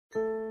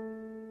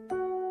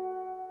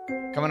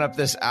Coming up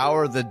this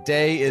hour, the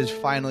day is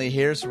finally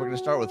here, so we're going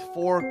to start with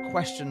 4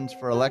 questions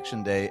for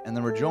Election Day, and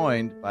then we're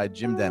joined by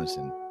Jim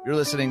Dennison. You're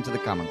listening to The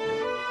Common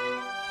Good.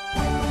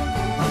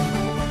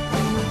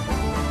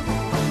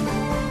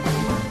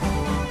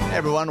 Hey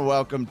everyone,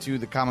 welcome to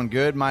The Common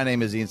Good. My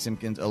name is Ian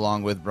Simpkins,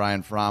 along with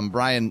Brian Fromm.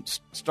 Brian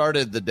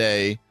started the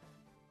day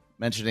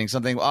mentioning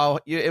something. Oh,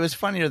 it was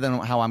funnier than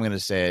how I'm going to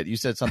say it. You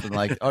said something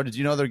like, "Oh, did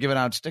you know they're giving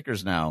out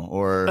stickers now?"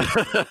 or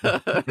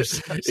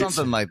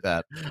something like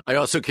that. I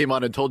also came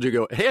on and told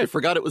you, "Hey, I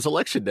forgot it was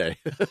Election Day."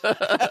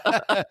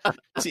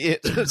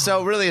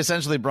 So really,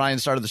 essentially, Brian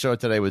started the show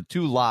today with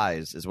 2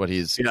 lies, is what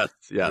he's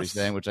yes.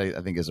 saying, which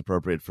I think is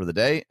appropriate for the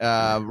day.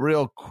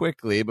 Real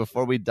quickly,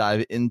 before we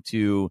dive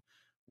into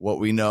what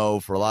we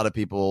know for a lot of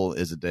people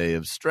is a day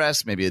of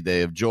stress, maybe a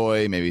day of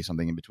joy, maybe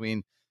something in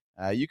between.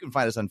 You can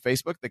find us on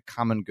Facebook, The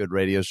Common Good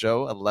Radio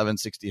Show, at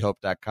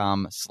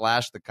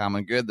 1160hope.com/The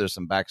Common Good. There's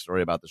some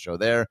backstory about the show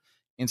there.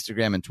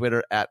 Instagram and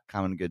Twitter at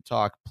Common Good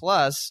Talk.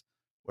 Plus,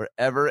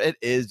 wherever it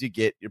is you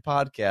get your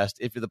podcast.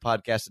 If you're the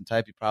podcasting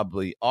type, you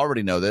probably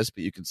already know this,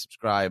 but you can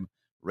subscribe,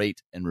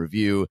 rate, and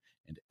review.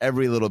 And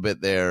every little bit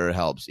there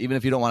helps. Even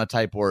if you don't want to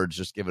type words,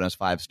 just giving us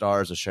 5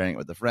 stars or sharing it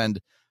with a friend.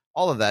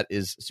 All of that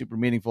is super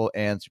meaningful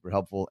and super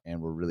helpful,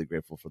 and we're really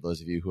grateful for those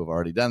of you who have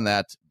already done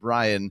that.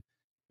 Brian,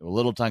 a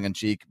little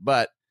tongue-in-cheek,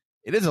 but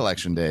it is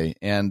Election Day.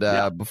 And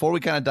before we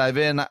kind of dive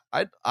in,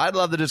 I'd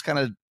love to just kind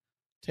of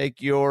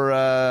take your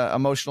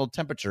emotional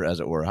temperature,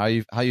 as it were. How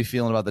you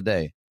feeling about the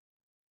day?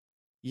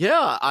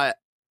 Yeah,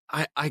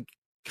 I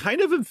kind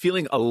of am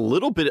feeling a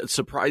little bit,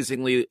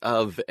 surprisingly,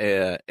 of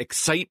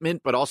excitement,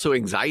 but also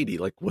anxiety.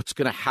 Like, what's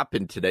going to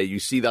happen today? You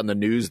see on the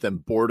news them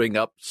boarding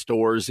up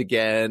stores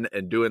again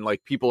and doing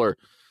like people are.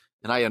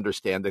 And I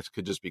understand this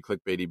could just be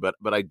clickbaity, but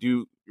I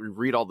do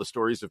read all the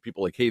stories of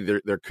people like, hey,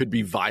 there could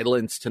be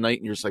violence tonight.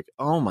 And you're just like,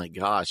 oh, my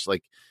gosh,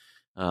 like,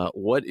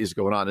 what is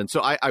going on? And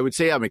so I would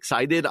say I'm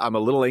excited. I'm a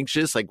little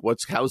anxious. Like,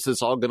 how's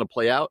this all going to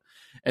play out?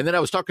 And then I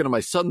was talking to my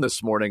son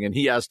this morning, and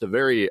he asked a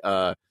very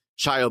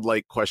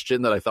childlike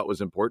question that I thought was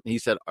important. He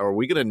said, are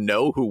we going to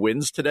know who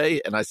wins today?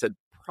 And I said,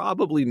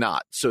 probably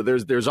not. So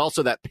there's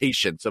also that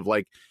patience of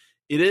like,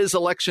 it is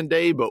Election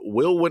Day, but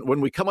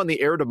when we come on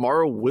the air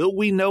tomorrow, will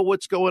we know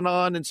what's going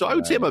on? And so I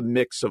would say I'm a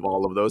mix of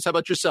all of those. How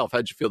about yourself?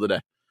 How'd you feel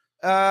today?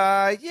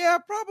 Yeah,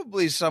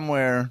 probably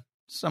somewhere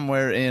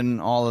in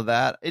all of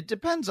that. It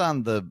depends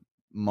on the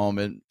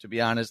moment, to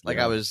be honest. Like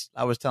I was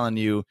telling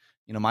you,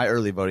 my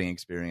early voting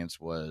experience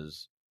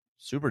was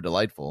super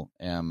delightful.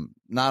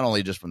 Not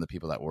only just from the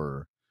people that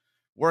were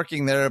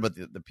working there, but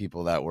the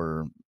people that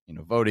were,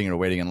 voting or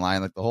waiting in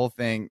line, like the whole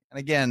thing. And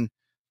again,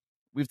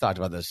 we've talked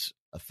about this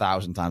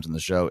 1,000 times on the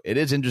show. It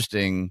is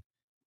interesting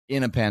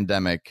in a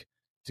pandemic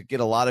to get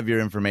a lot of your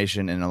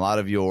information and a lot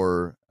of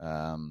your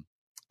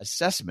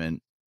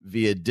assessment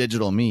via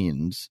digital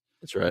means.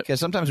 That's right. Because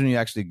sometimes when you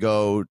actually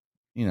go,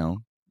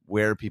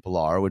 where people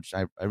are, which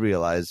I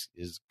realize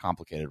is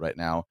complicated right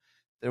now,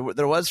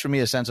 there was for me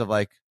a sense of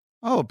like,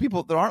 oh,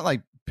 people, there aren't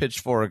like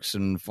pitchforks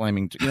and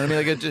flaming, you know what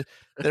I mean? Like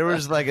there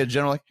was like a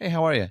general like, hey,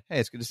 how are you? Hey,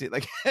 it's good to see you.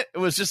 Like it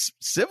was just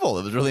civil.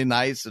 It was really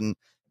nice. And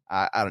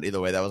I don't,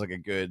 either way, that was like a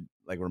good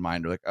like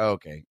reminder, like, oh,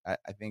 okay, I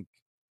think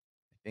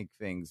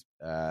things,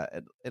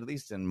 at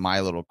least in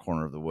my little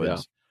corner of the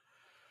woods,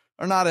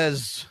 are not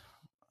as,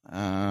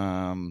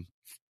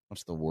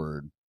 what's the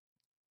word?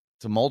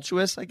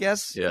 Tumultuous, I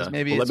guess. Yeah.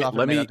 Maybe it's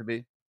often made out to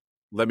be.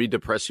 Let me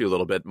depress you a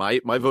little bit. My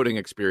voting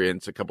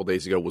experience a couple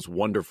days ago was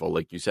wonderful.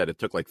 Like you said, it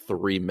took like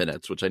 3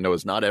 minutes, which I know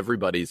is not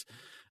everybody's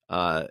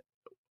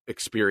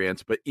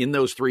experience. But in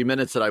those 3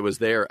 minutes that I was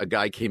there, a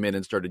guy came in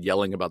and started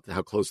yelling about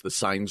how close the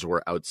signs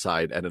were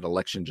outside at an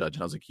election judge.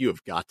 And I was like, you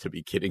have got to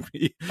be kidding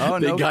me. Oh,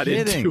 they no got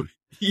kidding. Into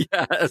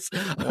Yes.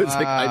 I was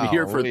like, I'm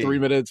here for 3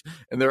 minutes,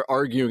 and they're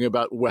arguing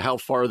about how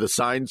far the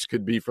signs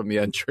could be from the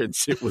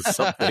entrance. It was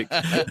something.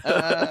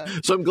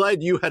 So I'm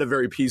glad you had a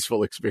very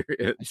peaceful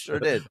experience. I sure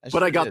did.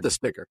 But I got the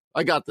sticker.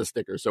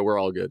 So we're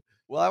all good.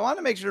 Well, I want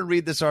to make sure to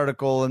read this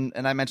article,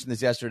 and I mentioned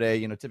this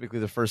yesterday. Typically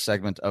the first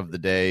segment of the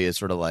day is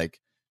sort of like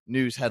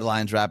news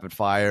headlines, rapid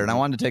fire, and I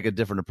wanted to take a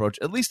different approach,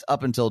 at least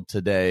up until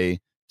today,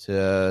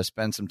 to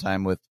spend some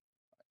time with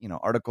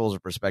articles or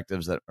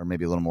perspectives that are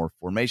maybe a little more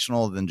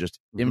formational than just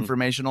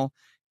informational.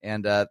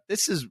 And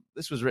this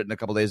was written a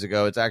couple days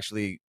ago. It's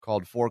actually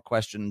called 4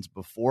 Questions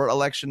Before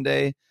Election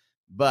Day,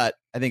 but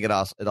I think it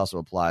also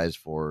applies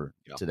for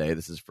today.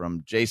 This is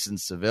from Jason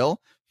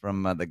Seville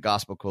from the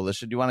Gospel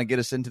Coalition. Do you want to get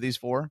us into these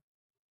 4?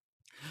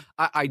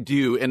 I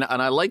do. And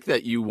I like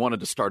that you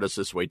wanted to start us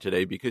this way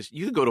today, because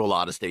you could go to a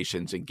lot of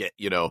stations and get,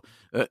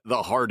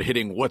 the hard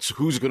hitting,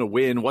 who's going to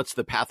win, what's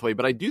the pathway.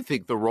 But I do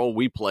think the role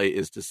we play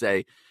is to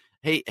say,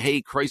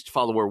 Hey, Christ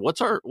follower,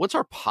 what's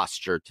our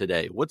posture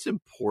today? What's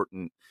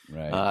important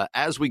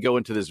as we go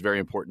into this very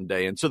important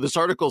day? And so this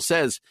article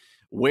says,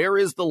 where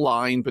is the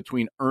line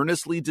between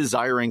earnestly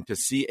desiring to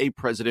see a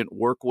president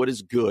work what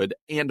is good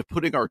and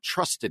putting our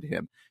trust in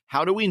him?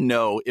 How do we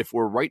know if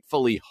we're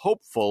rightfully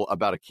hopeful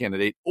about a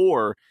candidate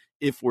or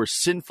if we're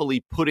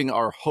sinfully putting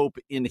our hope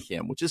in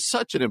him, which is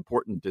such an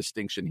important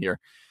distinction here.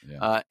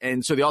 Yeah.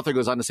 And so the author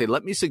goes on to say,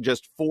 let me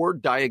suggest 4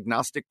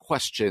 diagnostic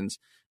questions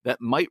that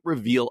might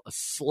reveal a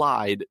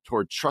slide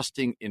toward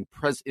trusting in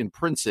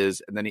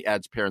princes. And then he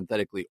adds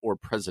parenthetically, or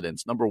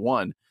presidents. Number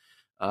 1,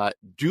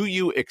 do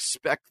you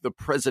expect the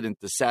president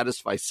to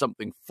satisfy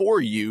something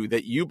for you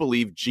that you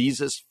believe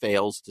Jesus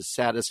fails to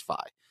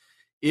satisfy?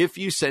 If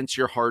you sense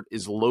your heart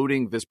is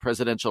loading this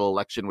presidential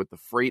election with the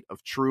freight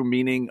of true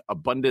meaning,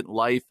 abundant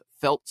life,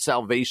 felt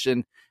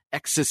salvation,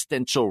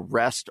 existential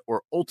rest,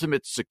 or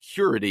ultimate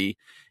security,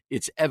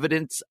 it's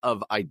evidence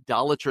of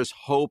idolatrous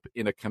hope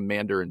in a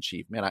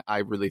commander-in-chief. Man, I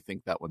really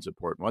think that one's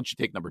important. Why don't you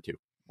take number 2?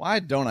 Why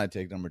don't I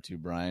take number 2,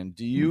 Brian?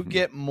 Do you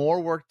get more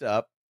worked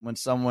up when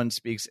someone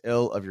speaks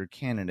ill of your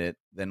candidate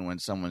than when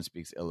someone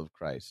speaks ill of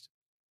Christ?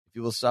 If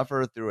you will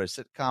suffer through a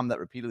sitcom that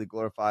repeatedly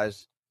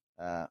glorifies...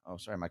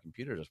 sorry, my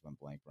computer just went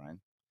blank,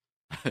 Brian.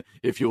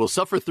 If you will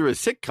suffer through a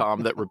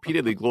sitcom that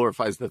repeatedly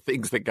glorifies the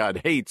things that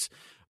God hates,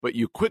 but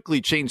you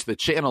quickly change the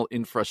channel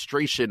in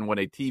frustration when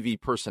a TV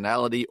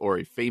personality or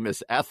a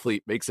famous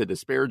athlete makes a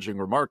disparaging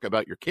remark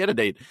about your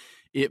candidate,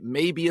 it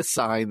may be a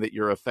sign that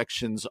your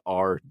affections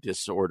are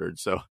disordered.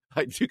 So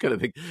I do kind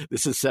of think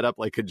this is set up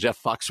like a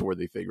Jeff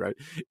Foxworthy thing, right?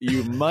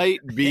 You might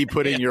be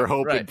putting your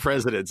hope in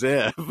presidents.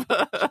 Yeah.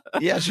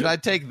 Yeah, should I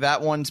take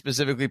that one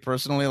specifically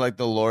personally? Like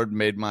the Lord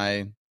made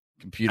my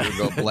computer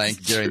go blank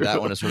during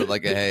that one. It's sort of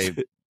like a, hey,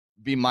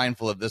 be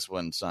mindful of this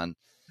one, son.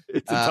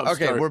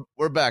 Okay, start.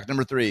 we're back.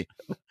 Number 3.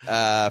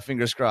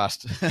 Fingers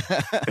crossed.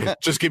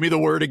 Just give me the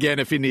word again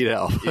if you need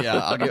help. Yeah,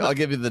 I'll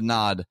give you the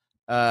nod.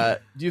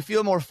 Do you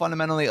feel more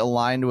fundamentally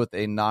aligned with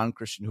a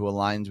non-Christian who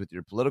aligns with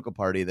your political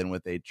party than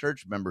with a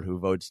church member who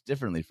votes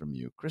differently from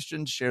you?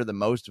 Christians share the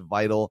most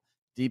vital,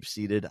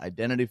 deep-seated,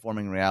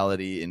 identity-forming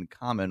reality in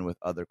common with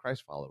other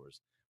Christ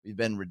followers. We've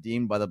been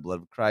redeemed by the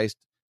blood of Christ,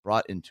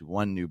 brought into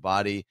one new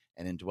body,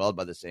 and indwelled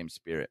by the same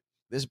Spirit.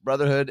 This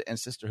brotherhood and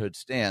sisterhood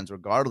stands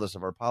regardless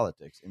of our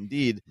politics.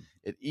 Indeed,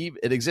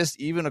 it exists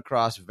even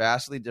across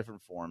vastly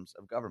different forms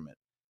of government.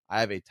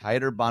 I have a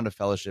tighter bond of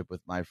fellowship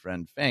with my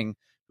friend Feng,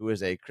 who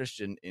is a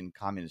Christian in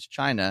communist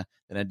China,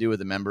 than I do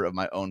with a member of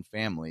my own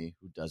family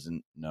who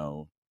doesn't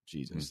know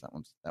Jesus. That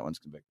one's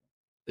convicting.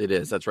 It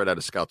is. That's right out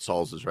of Scout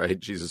Saul's, right?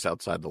 Jesus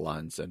outside the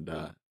lines. And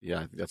yeah, I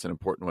think that's an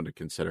important one to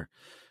consider.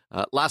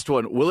 Last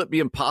one. Will it be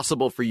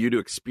impossible for you to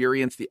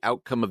experience the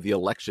outcome of the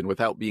election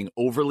without being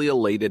overly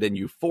elated and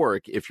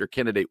euphoric if your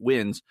candidate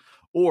wins,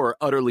 or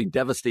utterly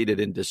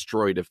devastated and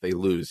destroyed if they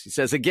lose? He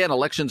says, again,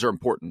 elections are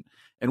important,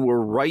 and we're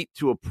right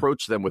to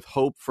approach them with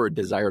hope for a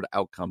desired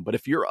outcome. But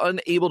if you're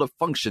unable to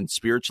function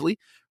spiritually,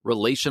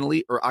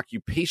 relationally, or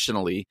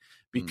occupationally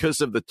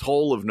because of the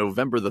toll of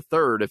November the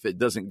 3rd, if it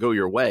doesn't go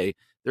your way,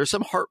 there's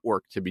some heart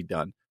work to be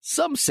done.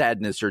 Some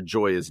sadness or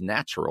joy is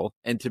natural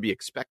and to be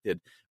expected,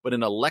 but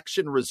an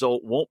election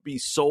result won't be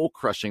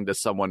soul-crushing to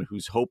someone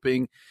who's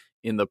hoping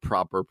in the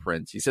proper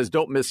prince. He says,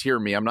 don't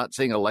mishear me. I'm not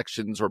saying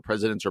elections or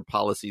presidents or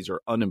policies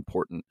are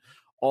unimportant.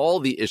 All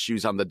the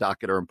issues on the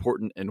docket are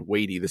important and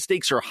weighty. The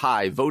stakes are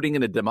high. Voting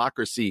in a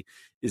democracy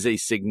is a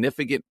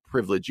significant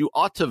privilege. You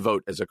ought to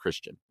vote as a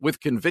Christian with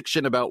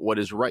conviction about what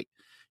is right.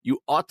 You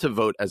ought to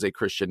vote as a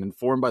Christian,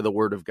 informed by the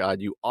word of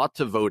God. You ought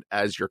to vote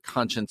as your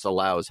conscience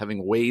allows,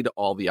 having weighed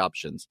all the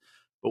options.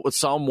 But what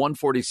Psalm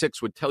 146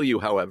 would tell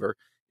you, however,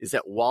 is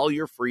that while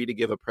you're free to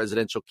give a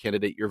presidential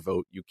candidate your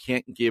vote, you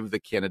can't give the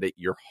candidate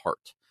your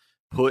heart.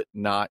 Put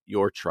not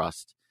your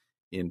trust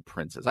in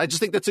princes. I just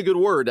think that's a good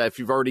word. If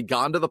you've already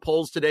gone to the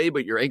polls today,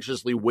 but you're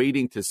anxiously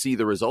waiting to see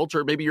the results,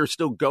 or maybe you're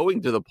still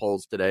going to the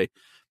polls today,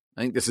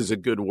 I think this is a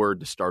good word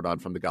to start on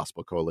from the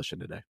Gospel Coalition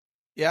today.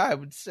 Yeah, I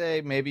would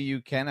say maybe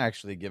you can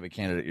actually give a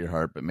candidate your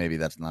heart, but maybe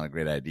that's not a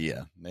great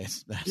idea.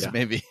 That's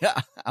maybe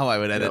how I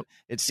would edit. Yep.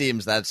 It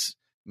seems that's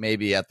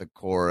maybe at the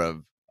core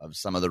of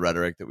some of the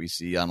rhetoric that we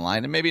see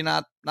online, and maybe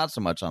not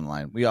so much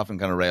online. We often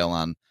kind of rail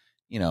on,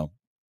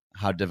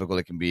 how difficult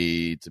it can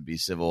be to be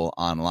civil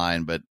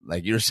online, but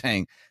like you're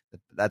saying,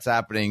 that's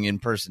happening in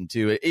person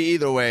too.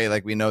 Either way,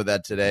 like we know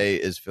that today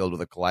is filled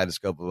with a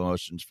kaleidoscope of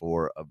emotions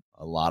for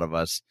a lot of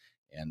us,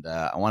 and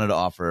I wanted to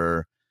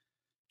offer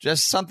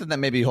just something that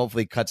maybe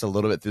hopefully cuts a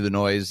little bit through the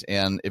noise.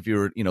 And if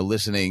you're,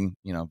 listening,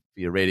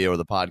 via radio or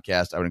the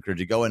podcast, I would encourage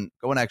you go and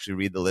actually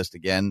read the list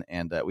again.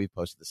 And we've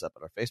posted this up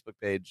at our Facebook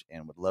page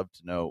and would love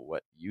to know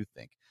what you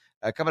think.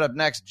 Coming up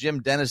next,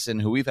 Jim Dennison,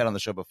 who we've had on the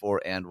show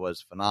before and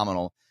was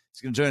phenomenal.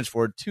 He's going to join us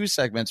for 2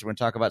 segments. We're going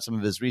to talk about some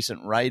of his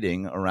recent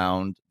writing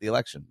around the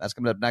election. That's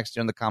coming up next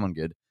here on The Common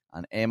Good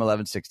on AM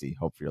 1160.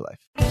 Hope for your life.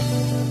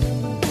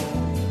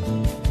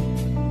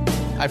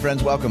 Hi,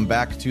 friends. Welcome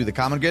back to The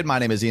Common Good. My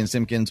name is Ian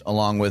Simpkins,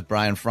 along with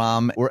Brian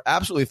Fromm. We're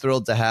absolutely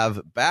thrilled to have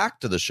back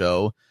to the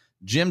show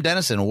Jim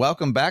Dennison.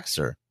 Welcome back,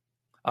 sir.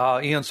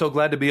 Ian, so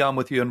glad to be on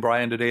with you and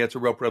Brian today. It's a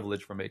real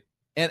privilege for me.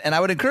 And I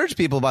would encourage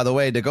people, by the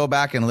way, to go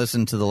back and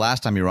listen to the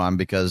last time you were on,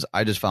 because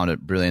I just found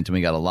it brilliant, and we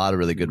got a lot of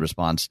really good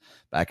response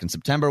back in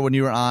September when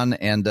you were on.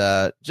 And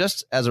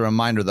just as a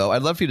reminder, though,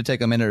 I'd love for you to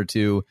take a minute or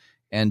two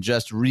and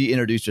just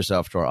reintroduce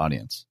yourself to our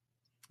audience.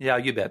 Yeah,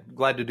 you bet.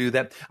 Glad to do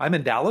that. I'm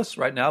in Dallas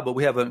right now, but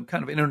we have a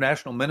kind of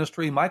international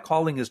ministry. My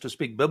calling is to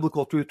speak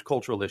biblical truth to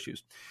cultural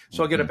issues.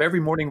 So I get up every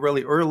morning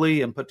really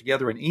early and put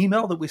together an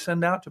email that we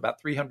send out to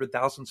about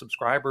 300,000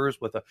 subscribers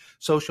with a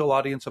social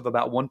audience of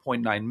about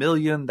 1.9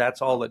 million.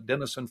 That's all at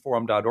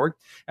denisonforum.org.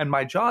 And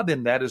my job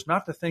in that is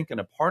not to think in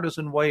a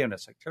partisan way, in a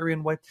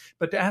sectarian way,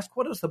 but to ask,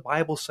 what does the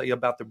Bible say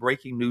about the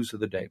breaking news of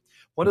the day?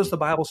 What does the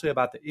Bible say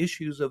about the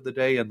issues of the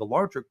day? And the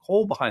larger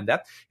goal behind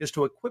that is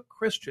to equip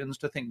Christians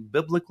to think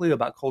biblically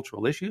about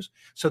cultural issues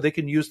so they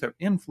can use their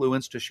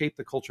influence to shape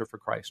the culture for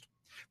Christ.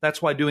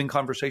 That's why doing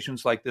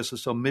conversations like this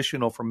is so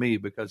missional for me,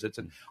 because it's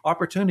an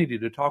opportunity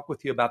to talk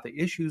with you about the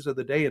issues of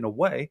the day in a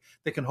way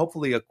that can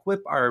hopefully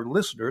equip our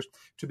listeners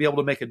to be able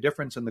to make a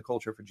difference in the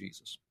culture for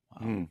Jesus.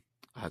 Wow.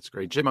 That's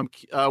great. Jim,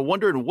 I'm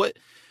wondering what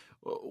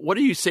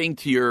are you saying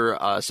to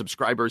your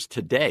subscribers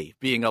today,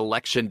 being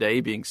election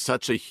day, being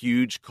such a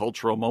huge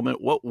cultural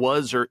moment? What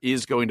was or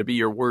is going to be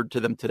your word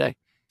to them today?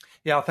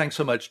 Yeah, thanks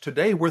so much.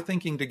 Today, we're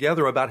thinking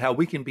together about how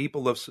we can be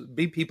people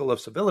of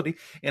civility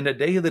in a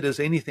day that is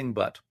anything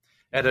but,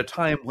 at a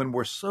time when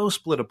we're so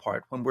split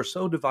apart, when we're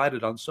so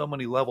divided on so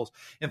many levels.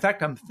 In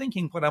fact, I'm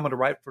thinking what I'm going to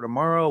write for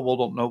tomorrow. We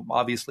don't know,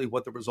 obviously,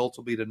 what the results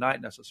will be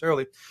tonight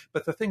necessarily.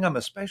 But the thing I'm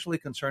especially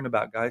concerned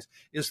about, guys,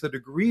 is the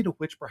degree to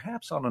which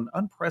perhaps on an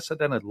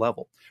unprecedented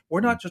level,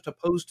 we're not just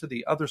opposed to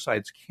the other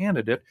side's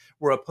candidate,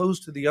 we're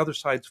opposed to the other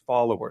side's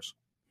followers.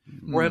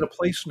 We're at a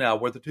place now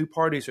where the two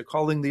parties are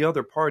calling the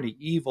other party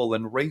evil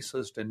and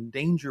racist and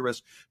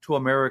dangerous to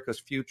America's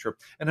future.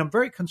 And I'm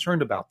very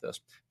concerned about this.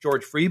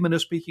 George Friedman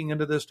is speaking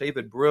into this,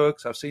 David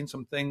Brooks. I've seen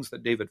some things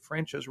that David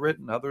French has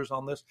written, others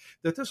on this,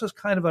 that this is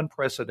kind of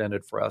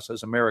unprecedented for us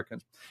as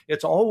Americans.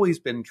 It's always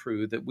been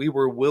true that we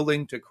were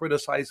willing to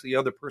criticize the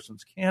other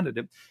person's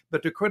candidate,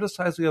 but to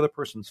criticize the other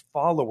person's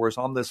followers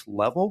on this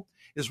level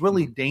is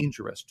really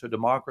dangerous to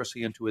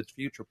democracy and to its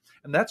future.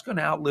 And that's going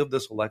to outlive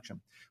this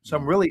election. So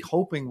I'm really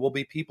hoping we'll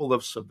be people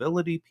of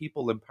civility,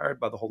 people empowered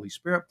by the Holy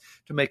Spirit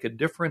to make a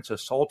difference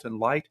as salt and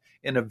light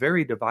in a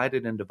very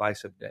divided and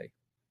divisive day.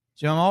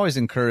 Jim, I'm always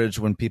encouraged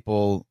when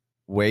people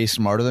way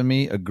smarter than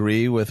me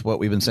agree with what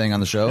we've been saying on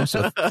the show.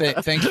 So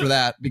thanks for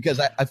that, because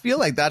I feel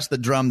like that's the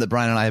drum that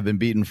Brian and I have been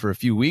beating for a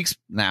few weeks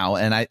now.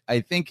 And I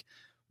think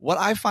what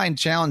I find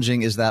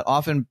challenging is that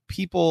often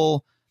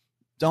people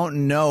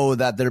don't know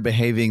that they're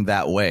behaving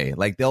that way.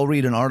 Like they'll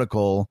read an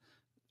article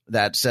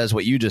that says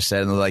what you just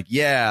said, and they're like,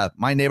 yeah,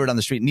 my neighbor down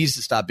the street needs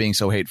to stop being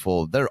so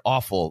hateful. They're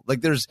awful.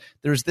 Like there's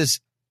this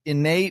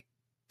innate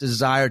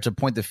desire to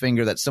point the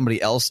finger that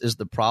somebody else is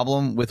the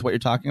problem with what you're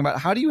talking about.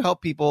 How do you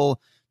help people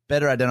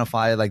better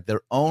identify like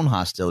their own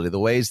hostility, the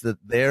ways that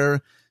they're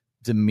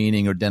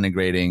demeaning or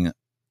denigrating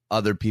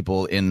other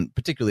people in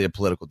particularly a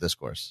political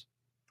discourse?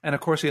 And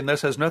of course, Ian,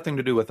 this has nothing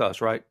to do with us,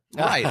 right?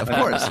 Right, of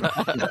course.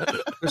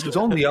 This is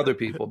only other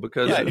people,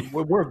 because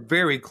we're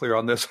very clear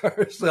on this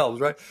ourselves,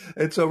 right?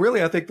 And so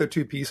really, I think there are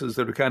two pieces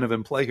that are kind of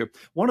in play here.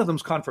 One of them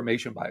is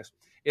confirmation bias.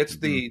 It's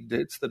the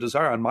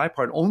desire on my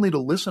part only to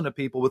listen to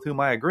people with whom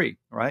I agree,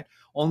 right?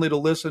 Only to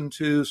listen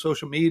to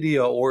social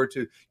media or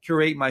to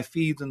curate my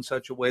feeds in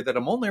such a way that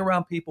I'm only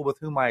around people with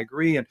whom I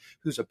agree and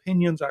whose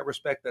opinions I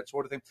respect, that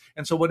sort of thing.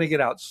 And so when I get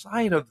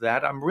outside of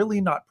that, I'm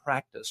really not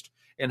practiced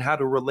in how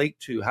to relate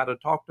to, how to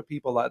talk to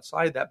people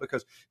outside that,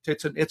 because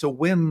it's a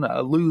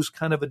win-lose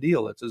kind of a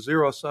deal. It's a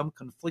zero-sum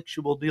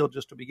conflictual deal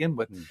just to begin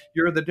with.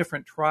 You're the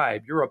different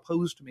tribe. You're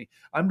opposed to me.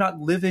 I'm not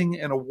living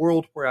in a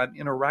world where I'm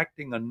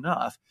interacting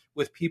enough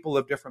with people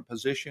of different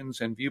positions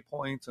and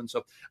viewpoints, and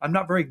so I'm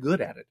not very good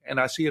at it, and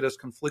I see it as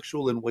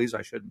conflictual in ways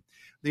I shouldn't.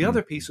 The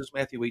other piece is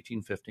Matthew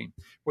 18:15,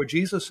 where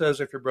Jesus says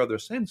if your brother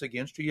sins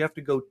against you, you have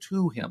to go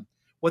to him.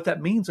 What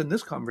that means in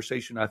this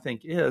conversation, I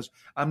think, is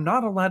I'm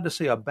not allowed to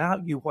say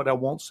about you what I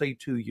won't say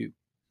to you.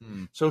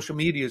 Social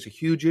media is a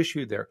huge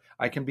issue there.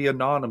 I can be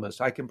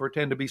anonymous. I can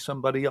pretend to be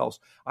somebody else.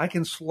 I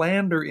can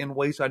slander in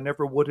ways I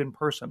never would in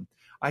person.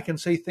 I can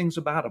say things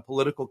about a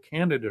political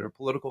candidate or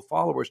political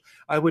followers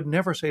I would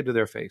never say to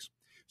their face.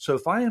 So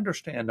if I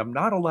understand I'm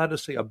not allowed to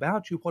say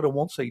about you what I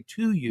won't say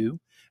to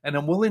you, and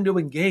I'm willing to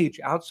engage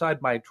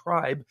outside my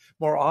tribe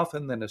more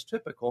often than is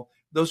typical,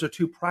 those are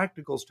two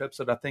practical steps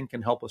that I think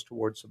can help us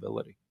towards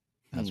civility.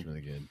 That's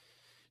really good.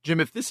 Jim,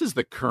 if this is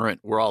the current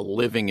we're all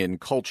living in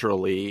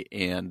culturally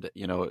and,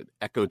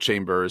 echo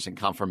chambers and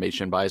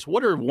confirmation bias,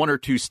 what are one or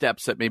two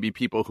steps that maybe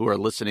people who are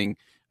listening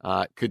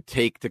could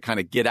take to kind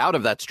of get out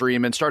of that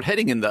stream and start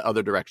heading in the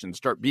other direction,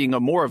 start being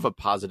more of a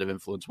positive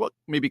influence? What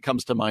maybe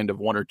comes to mind of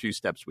one or two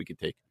steps we could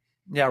take?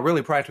 Yeah,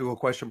 really practical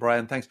question,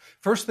 Brian. Thanks.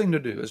 First thing to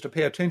do is to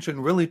pay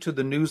attention really to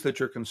the news that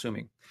you're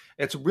consuming.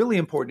 It's really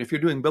important if you're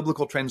doing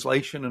biblical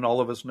translation, and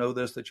all of us know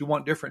this, that you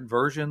want different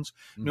versions.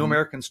 New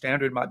American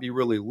Standard might be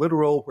really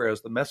literal,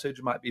 whereas the Message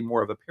might be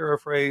more of a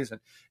paraphrase, and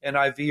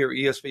NIV or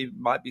ESV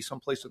might be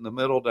someplace in the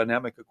middle,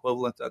 dynamic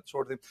equivalent, that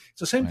sort of thing.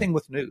 It's the same thing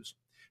with news.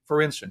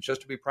 For instance,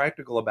 just to be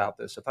practical about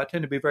this, if I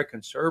tend to be very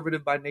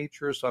conservative by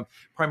nature, so I'm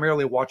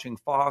primarily watching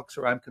Fox,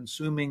 or I'm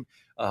consuming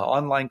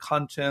online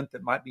content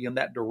that might be in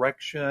that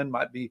direction,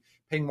 might be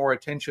paying more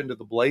attention to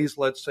the Blaze,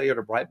 let's say, or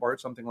to Breitbart,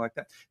 something like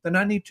that, then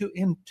I need to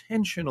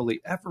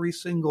intentionally every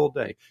single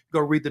day go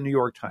read the New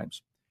York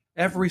Times.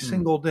 Every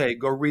single day,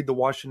 go read the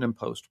Washington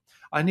Post.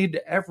 I need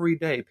to every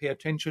day pay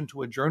attention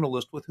to a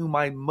journalist with whom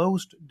I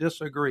most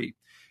disagree.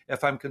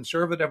 If I'm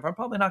conservative, I'm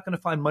probably not going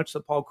to find much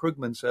that Paul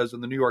Krugman says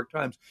in the New York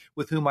Times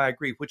with whom I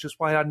agree, which is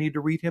why I need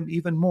to read him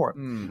even more.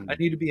 I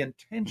need to be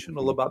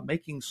intentional about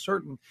making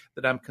certain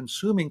that I'm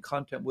consuming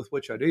content with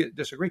which I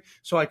disagree,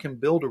 so I can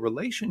build a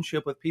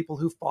relationship with people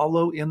who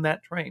follow in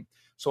that train.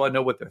 So I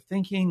know what they're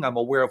thinking, I'm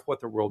aware of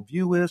what their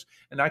worldview is,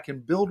 and I can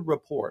build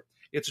rapport.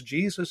 It's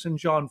Jesus in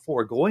John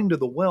 4, going to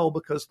the well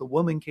because the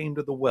woman came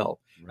to the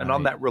well. Right. And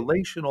on that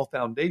relational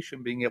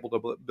foundation, being able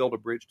to build a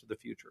bridge to the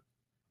future.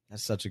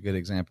 That's such a good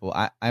example.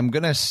 I'm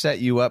going to set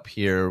you up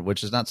here,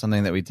 which is not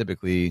something that we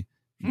typically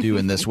do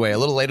in this way. A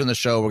little later in the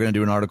show, we're going to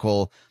do an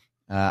article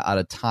out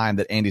of Time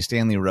that Andy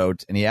Stanley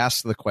wrote, and he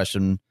asked the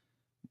question,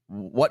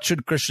 what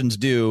should Christians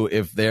do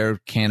if their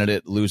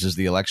candidate loses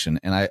the election?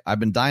 And I've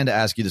been dying to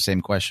ask you the same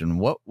question.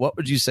 What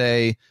would you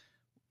say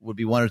would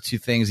be one or two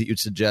things that you'd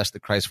suggest the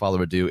Christ follower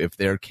would do if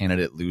their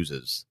candidate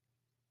loses?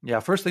 Yeah,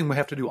 first thing we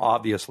have to do,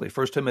 obviously,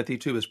 1 Timothy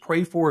 2, is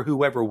pray for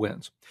whoever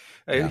wins.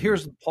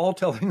 Here's Paul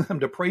telling them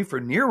to pray for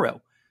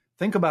Nero.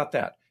 Think about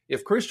that.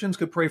 If Christians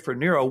could pray for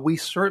Nero, we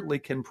certainly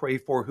can pray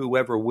for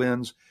whoever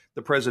wins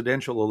the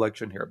presidential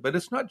election here. But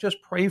it's not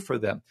just pray for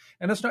them.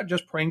 And it's not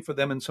just praying for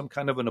them in some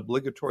kind of an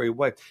obligatory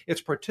way. It's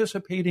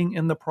participating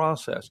in the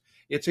process.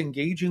 It's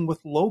engaging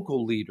with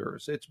local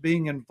leaders. It's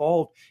being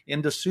involved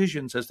in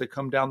decisions as they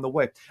come down the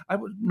way.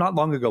 Not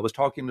long ago, was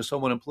talking to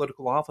someone in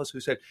political office who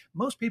said,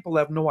 most people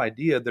have no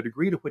idea the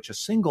degree to which a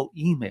single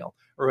email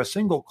or a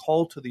single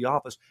call to the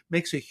office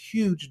makes a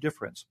huge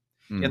difference.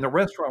 In the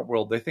restaurant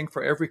world, they think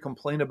for every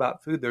complaint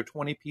about food, there are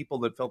 20 people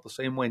that felt the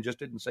same way and just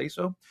didn't say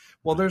so.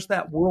 Well, there's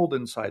that world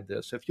inside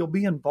this. If you'll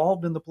be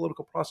involved in the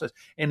political process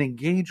and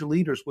engage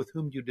leaders with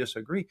whom you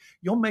disagree,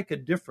 you'll make a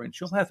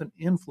difference. You'll have an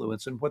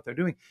influence in what they're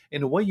doing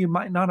in a way you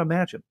might not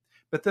imagine.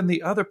 But then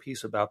the other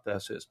piece about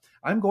this is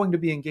I'm going to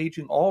be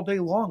engaging all day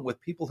long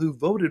with people who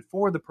voted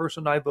for the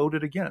person I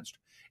voted against.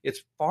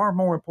 It's far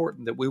more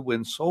important that we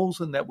win souls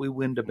than that we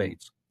win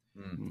debates.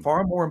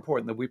 Far more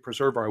important that we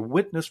preserve our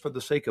witness for the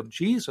sake of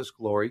Jesus'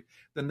 glory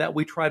than that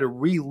we try to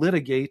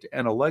relitigate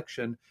an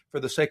election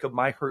for the sake of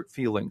my hurt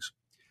feelings.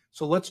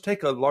 So let's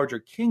take a larger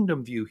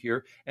kingdom view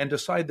here and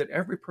decide that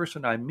every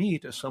person I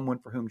meet is someone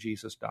for whom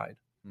Jesus died.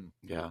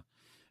 Yeah.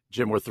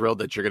 Jim, we're thrilled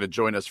that you're going to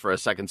join us for a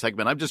second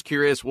segment. I'm just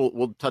curious,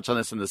 we'll touch on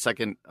this in the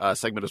second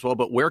segment as well,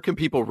 but where can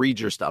people read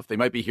your stuff? They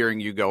might be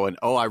hearing you going,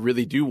 oh, I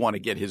really do want to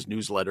get his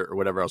newsletter or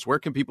whatever else. Where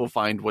can people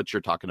find what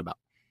you're talking about?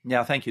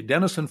 Yeah, thank you.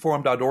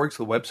 DenisonForum.org is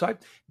the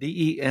website,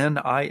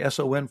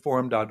 DENISON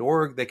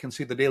Forum.org. They can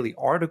see the daily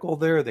article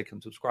there. They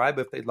can subscribe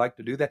if they'd like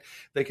to do that.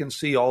 They can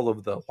see all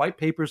of the white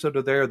papers that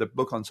are there. The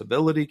book on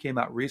civility came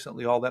out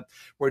recently, all that.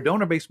 We're a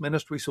donor-based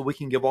ministry, so we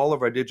can give all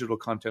of our digital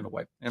content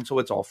away. And so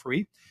it's all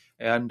free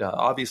and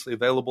obviously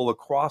available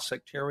across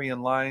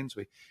sectarian lines.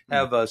 We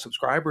have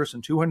subscribers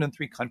in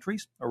 203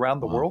 countries around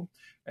the world.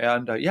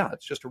 And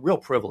it's just a real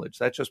privilege.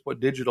 That's just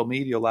what digital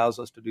media allows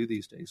us to do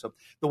these days. So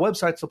the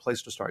website's the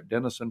place to start,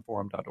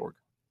 DenisonForum.org.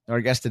 Our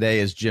guest today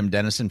is Jim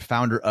Denison,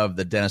 founder of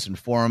the Denison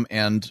Forum.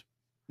 And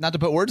not to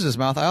put words in his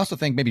mouth, I also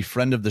think maybe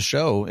friend of the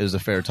show is a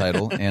fair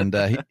title. And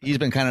he's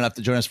been kind enough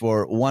to join us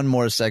for one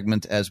more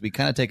segment as we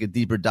kind of take a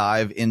deeper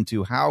dive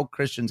into how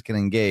Christians can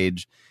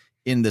engage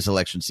in this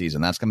election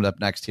season. That's coming up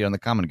next here on The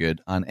Common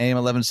Good on AM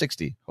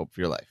 1160. Hope for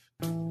your life.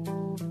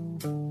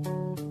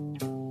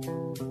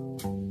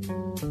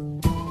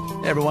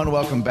 Hey everyone,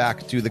 welcome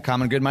back to The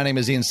Common Good. My name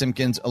is Ian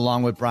Simpkins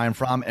along with Brian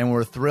Fromm, and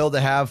we're thrilled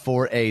to have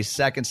for a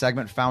second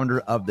segment founder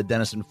of the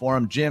Denison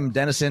Forum, Jim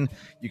Denison.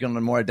 You can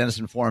learn more at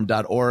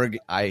denisonforum.org.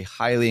 I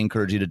highly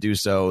encourage you to do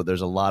so.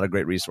 There's a lot of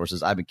great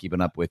resources. I've been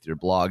keeping up with your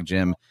blog,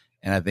 Jim,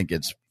 and I think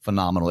it's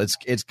phenomenal.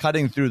 It's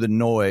cutting through the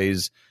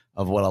noise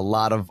of what a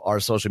lot of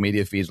our social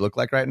media feeds look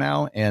like right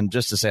now. And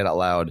just to say it out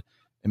loud,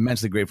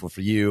 immensely grateful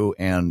for you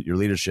and your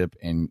leadership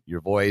and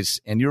your voice.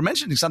 And you were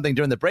mentioning something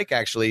during the break,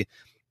 actually,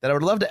 that I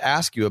would love to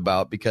ask you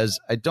about, because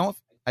I don't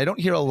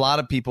hear a lot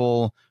of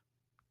people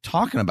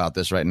talking about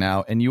this right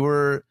now. And you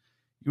were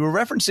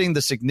referencing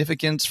the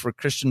significance for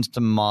Christians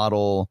to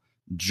model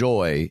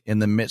joy in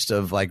the midst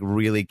of like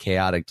really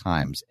chaotic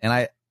times. And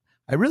I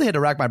really had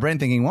to rack my brain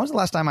thinking, when was the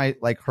last time I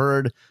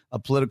heard a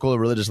political or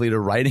religious leader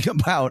writing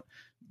about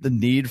the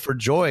need for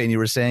joy? And you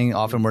were saying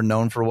often we're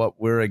known for what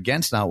we're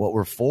against, not what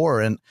we're for.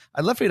 And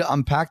I'd love for you to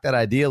unpack that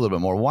idea a little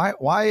bit more.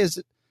 Why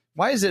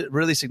is it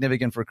really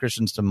significant for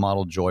Christians to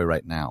model joy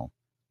right now?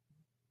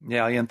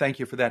 Yeah, Ian, thank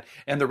you for that.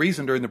 And the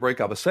reason during the break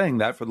I was saying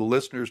that for the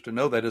listeners to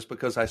know that is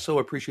because I so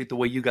appreciate the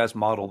way you guys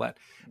model that.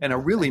 And I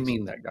really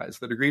mean that, guys,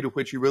 the degree to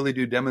which you really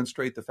do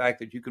demonstrate the fact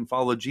that you can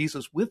follow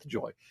Jesus with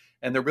joy.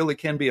 And there really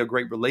can be a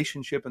great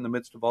relationship in the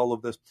midst of all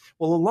of this.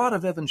 Well, a lot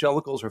of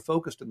evangelicals are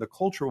focused in the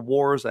culture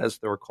wars, as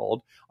they're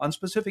called, on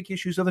specific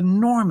issues of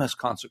enormous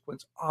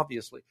consequence,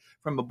 obviously,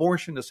 from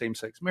abortion to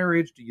same-sex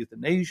marriage to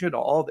euthanasia to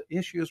all the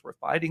issues we're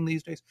fighting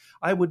these days.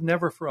 I would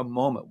never for a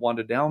moment want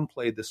to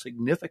downplay the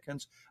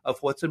significance of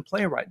what's in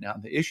play right now,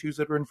 the issues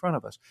that are in front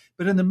of us.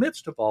 But in the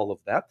midst of all of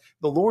that,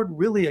 the Lord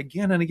really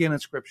again and again in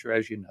Scripture,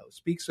 as you know,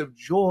 speaks of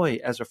joy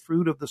as a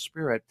fruit of the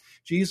Spirit.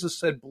 Jesus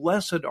said,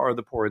 blessed are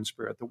the poor in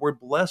spirit. The word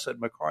blessed,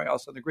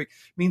 makarios in the Greek,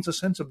 means a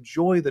sense of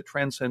joy that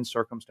transcends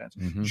circumstance.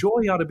 Mm-hmm.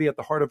 Joy ought to be at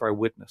the heart of our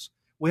witness.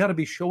 We ought to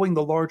be showing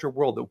the larger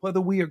world that whether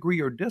we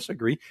agree or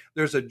disagree,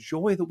 there's a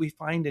joy that we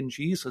find in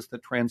Jesus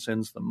that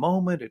transcends the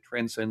moment, it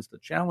transcends the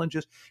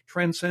challenges,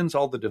 transcends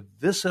all the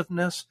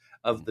divisiveness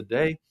of the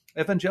day.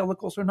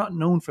 Evangelicals are not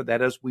known for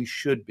that, as we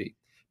should be.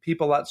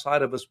 People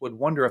outside of us would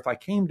wonder, if I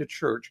came to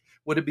church,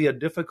 would it be a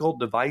difficult,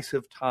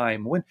 divisive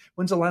time?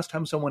 When's the last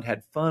time someone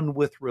had fun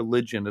with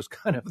religion is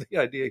kind of the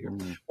idea here.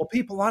 Mm. Well,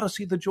 people ought to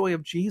see the joy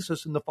of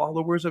Jesus in the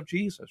followers of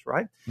Jesus,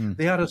 right? Mm.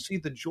 They ought to see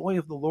the joy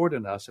of the Lord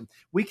in us. And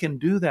we can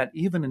do that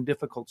even in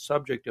difficult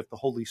subject if the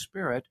Holy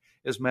Spirit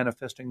is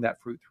manifesting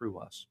that fruit through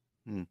us.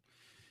 Mm.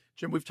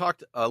 Jim, we've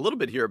talked a little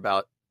bit here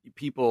about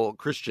people,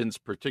 Christians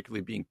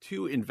particularly, being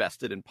too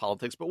invested in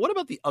politics. But what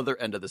about the other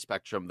end of the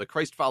spectrum, the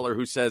Christ follower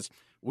who says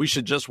we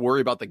should just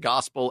worry about the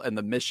gospel and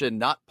the mission,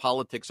 not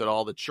politics at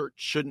all? The church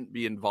shouldn't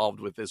be involved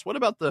with this. What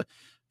about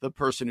the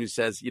person who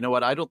says, you know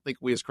what, I don't think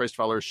we as Christ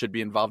followers should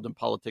be involved in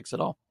politics at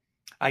all?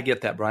 I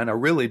get that, Brian. I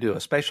really do,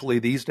 especially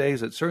these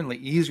days. It's certainly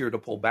easier to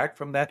pull back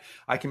from that.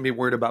 I can be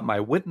worried about my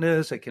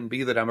witness. It can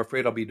be that I'm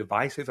afraid I'll be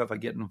divisive if I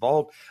get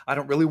involved. I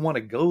don't really want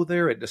to go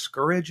there. It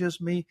discourages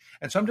me.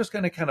 And so I'm just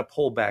going to kind of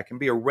pull back and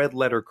be a red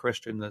letter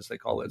Christian, as they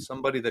call it,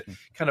 somebody that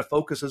kind of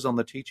focuses on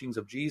the teachings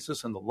of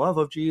Jesus and the love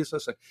of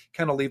Jesus and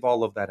kind of leave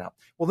all of that out.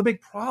 Well, the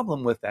big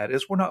problem with that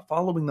is we're not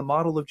following the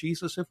model of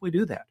Jesus if we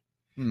do that.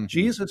 Mm-hmm.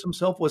 Jesus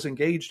himself was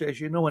engaged,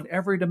 as you know, in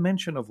every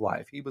dimension of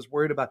life. He was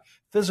worried about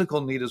physical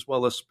need as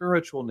well as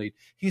spiritual need.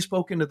 He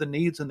spoke into the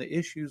needs and the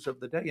issues of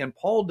the day, and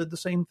Paul did the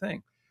same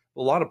thing.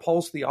 A lot of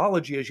Paul's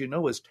theology, as you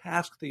know, is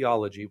task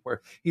theology,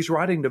 where he's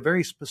writing to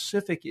very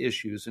specific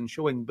issues and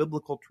showing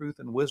biblical truth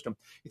and wisdom.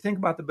 You think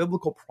about the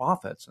biblical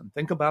prophets and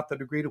think about the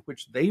degree to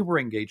which they were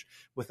engaged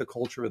with the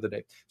culture of the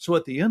day. So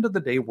at the end of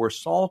the day, we're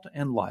salt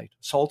and light.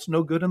 Salt's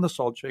no good in the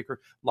salt shaker.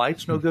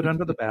 Light's no good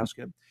under the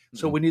basket.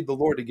 So we need the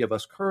Lord to give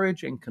us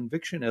courage and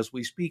conviction as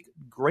we speak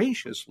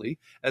graciously,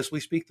 as we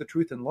speak the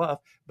truth in love,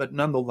 but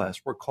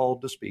nonetheless, we're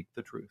called to speak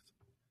the truth.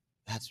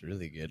 That's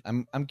really good.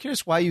 I'm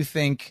curious why you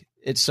think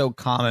it's so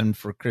common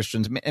for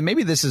Christians, and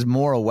maybe this is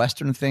more a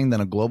Western thing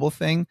than a global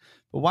thing,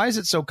 but why is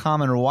it so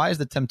common, or why is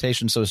the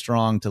temptation so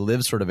strong to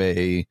live sort of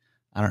a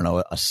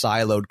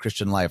siloed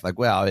Christian life? Like,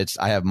 well,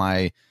 I have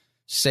my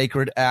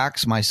sacred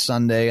acts, my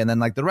Sunday, and then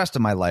like the rest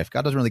of my life.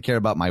 God doesn't really care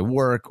about my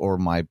work or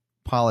my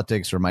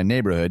politics or my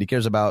neighborhood. He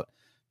cares about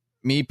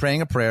me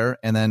praying a prayer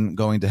and then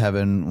going to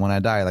heaven when I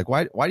die. Like,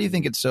 why do you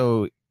think it's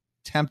so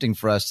tempting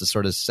for us to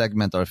sort of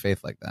segment our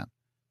faith like that?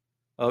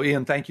 Oh,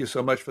 Ian, thank you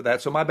so much for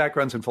that. So my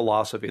background's in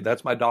philosophy.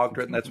 That's my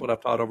doctorate, and that's what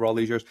I've taught over all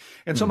these years.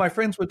 And so my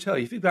friends would tell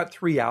you, if you've got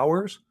 3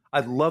 hours,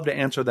 I'd love to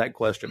answer that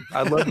question.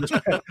 I'd love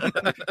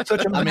to.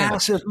 Such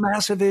a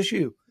massive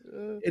issue.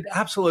 An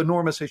absolute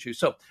enormous issue.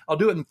 So I'll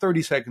do it in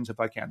 30 seconds if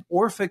I can.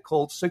 Orphic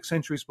cult, 6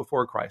 centuries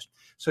before Christ,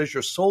 says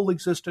your soul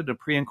existed in a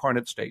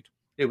pre-incarnate state.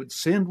 It would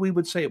sin, we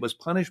would say. It was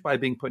punished by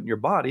being put in your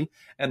body.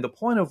 And the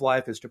point of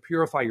life is to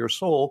purify your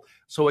soul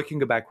so it can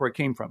go back where it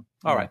came from.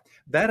 All right.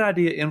 That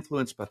idea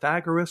influenced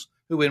Pythagoras,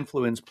 who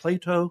influenced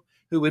Plato,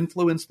 who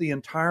influenced the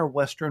entire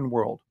Western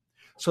world.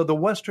 So the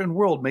Western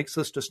world makes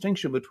this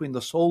distinction between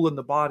the soul and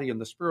the body and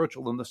the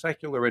spiritual and the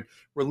secular and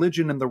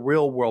religion and the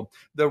real world.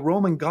 The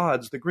Roman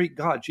gods, the Greek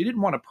gods, you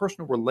didn't want a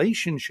personal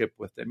relationship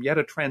with them. You had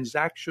a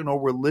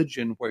transactional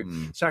religion where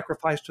you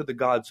sacrifice to the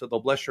gods so they'll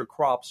bless your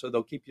crops, so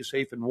they'll keep you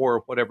safe in war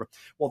or whatever.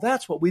 Well,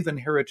 that's what we've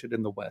inherited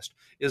in the West,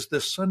 is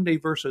this Sunday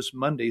versus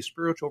Monday,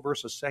 spiritual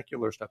versus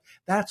secular stuff.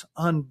 That's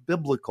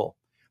unbiblical.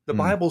 The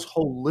Bible's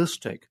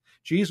holistic.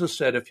 Jesus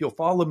said, if you'll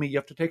follow me, you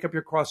have to take up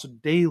your cross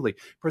daily.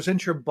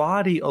 Present your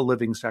body a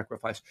living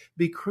sacrifice.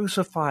 Be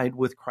crucified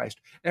with Christ.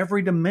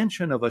 Every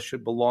dimension of us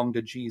should belong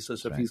to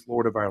Jesus if he's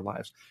Lord of our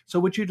lives. So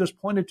what you just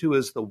pointed to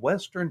is the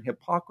Western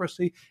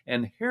hypocrisy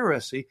and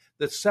heresy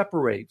that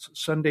separates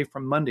Sunday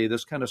from Monday,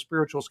 this kind of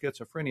spiritual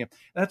schizophrenia.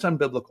 That's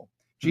unbiblical.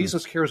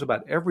 Jesus cares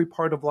about every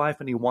part of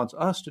life, and he wants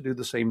us to do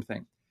the same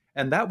thing.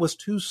 And that was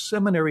 2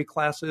 seminary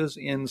classes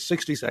in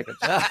 60 seconds.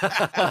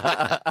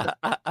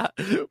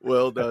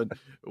 Well done.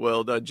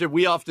 Well done. Jim,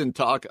 we often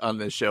talk on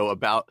this show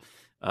about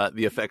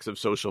the effects of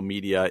social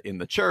media in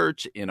the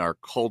church, in our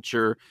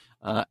culture.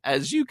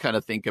 As you kind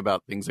of think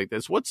about things like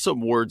this, what's some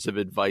words of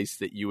advice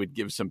that you would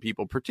give some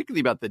people,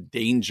 particularly about the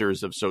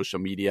dangers of social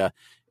media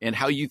and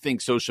how you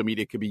think social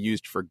media could be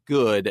used for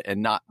good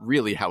and not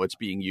really how it's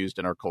being used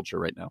in our culture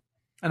right now?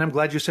 And I'm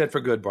glad you said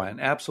for good, Brian.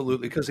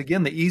 Absolutely. Because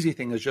again, the easy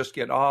thing is just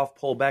get off,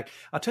 pull back.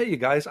 I'll tell you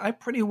guys, I'm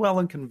pretty well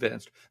and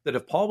convinced that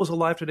if Paul was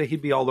alive today,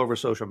 he'd be all over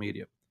social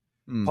media.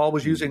 Paul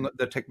was using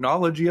the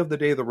technology of the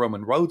day, the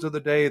Roman roads of the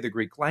day, the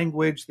Greek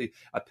language, the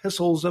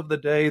epistles of the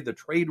day, the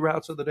trade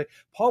routes of the day.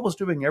 Paul was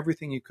doing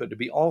everything he could to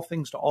be all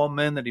things to all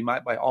men, that he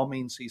might by all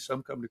means see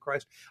some come to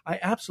Christ. I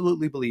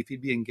absolutely believe he'd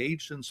be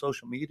engaged in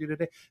social media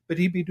today, but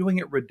he'd be doing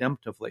it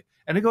redemptively.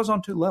 And it goes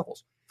on two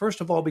levels.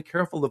 First of all, be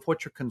careful of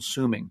what you're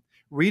consuming.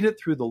 Read it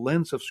through the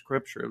lens of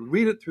Scripture.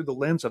 Read it through the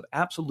lens of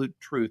absolute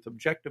truth,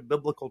 objective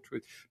biblical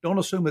truth. Don't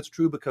assume it's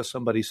true because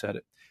somebody said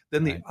it.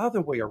 Then the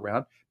other way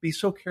around, be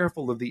so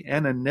careful of the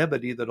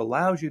anonymity that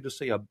allows you to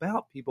say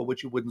about people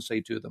what you wouldn't say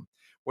to them.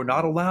 We're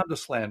not allowed to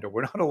slander.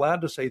 We're not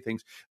allowed to say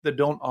things that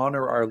don't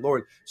honor our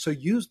Lord. So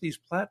use these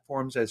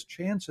platforms as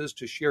chances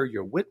to share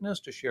your witness,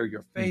 to share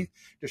your faith,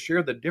 to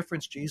share the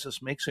difference Jesus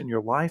makes in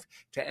your life,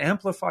 to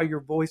amplify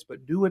your voice,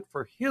 but do it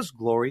for His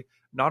glory,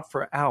 not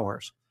for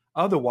ours.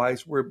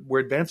 Otherwise, we're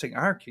advancing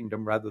our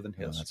kingdom rather than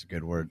His. Oh, that's a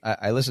good word.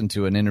 I listened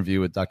to an interview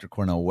with Dr.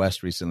 Cornel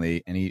West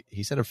recently, and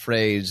he said a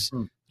phrase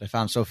that I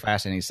found so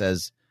fascinating. He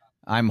says,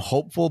 "I'm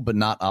hopeful but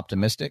not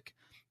optimistic,"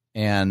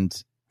 and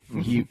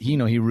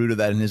he rooted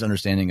that in his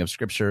understanding of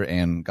Scripture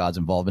and God's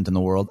involvement in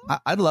the world.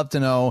 I'd love to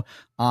know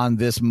on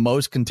this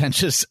most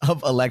contentious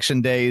of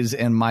election days,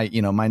 and my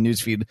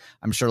newsfeed,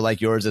 I'm sure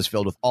like yours, is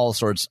filled with all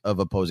sorts of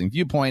opposing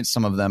viewpoints.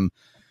 Some of them,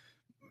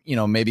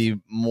 maybe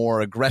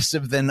more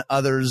aggressive than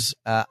others.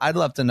 I'd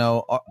love to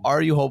know,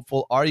 are you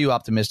hopeful? Are you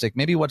optimistic?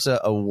 Maybe what's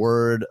a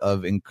word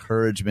of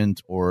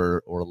encouragement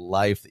or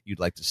life that you'd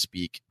like to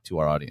speak to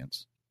our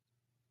audience?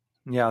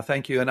 Yeah,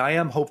 thank you. And I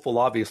am hopeful,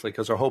 obviously,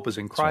 because our hope is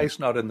in Christ,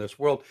 not in this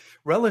world.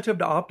 Relative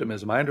to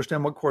optimism, I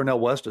understand what Cornel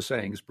West is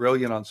saying. He's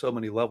brilliant on so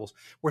many levels.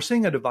 We're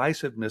seeing a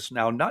divisiveness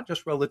now, not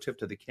just relative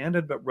to the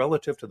candidate, but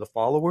relative to the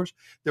followers,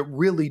 that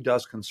really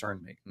does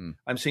concern me.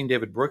 I'm seeing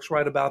David Brooks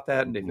write about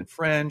that, and David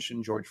French,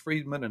 and George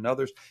Friedman, and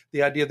others.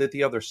 The idea that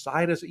the other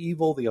side is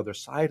evil, the other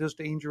side is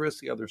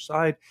dangerous, the other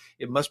side,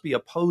 it must be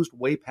opposed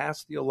way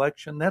past the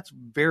election. That's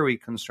very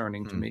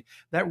concerning to me.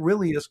 That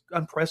really is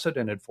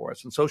unprecedented for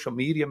us. And social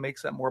media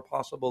makes that more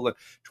possible, and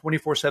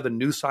 24/7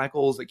 news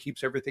cycles that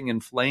keeps everything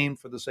inflamed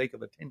for the sake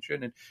of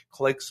attention and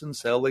clicks and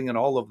selling, and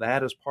all of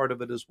that is part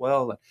of it as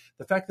well. And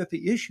the fact that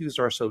the issues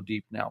are so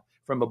deep now,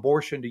 from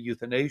abortion to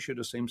euthanasia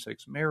to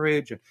same-sex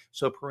marriage, and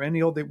so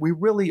perennial, that we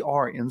really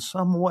are in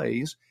some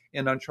ways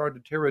in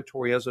uncharted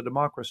territory as a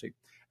democracy.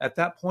 At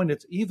that point,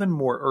 it's even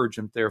more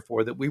urgent,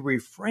 therefore, that we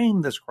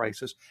reframe this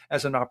crisis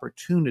as an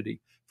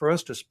opportunity for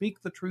us to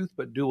speak the truth,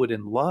 but do it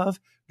in love,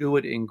 do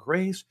it in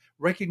grace,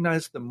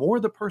 recognize the more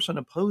the person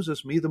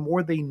opposes me, the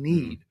more they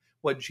need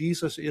what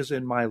Jesus is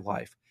in my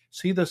life.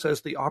 See this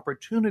as the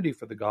opportunity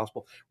for the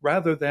gospel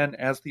rather than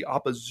as the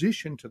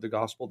opposition to the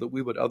gospel that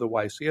we would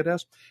otherwise see it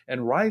as,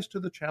 and rise to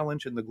the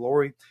challenge in the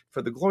glory,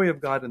 for the glory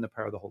of God and the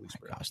power of the Holy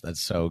Spirit. Gosh, that's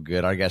so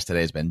good. Our guest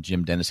today has been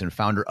Jim Denison,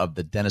 founder of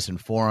the Denison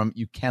Forum.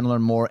 You can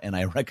learn more, and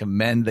I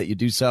recommend that you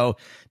do so.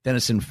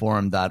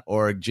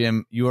 DenisonForum.org.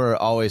 Jim, you are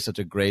always such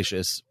a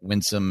gracious,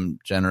 winsome,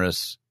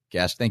 generous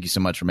guest. Thank you so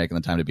much for making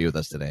the time to be with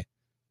us today.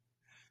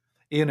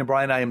 Ian and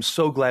Brian, I am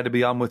so glad to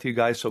be on with you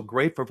guys. So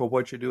grateful for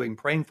what you're doing,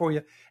 praying for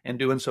you, and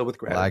doing so with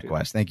gratitude.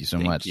 Likewise. Thank you so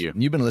much. You.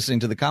 You've been listening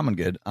to The Common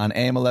Good on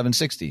AM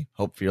 1160.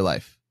 Hope for your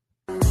life.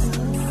 Hi,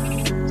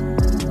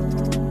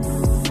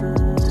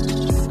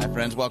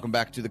 friends. Welcome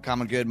back to The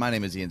Common Good. My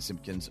name is Ian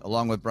Simpkins,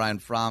 along with Brian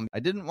Fromm. I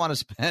didn't want to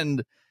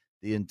spend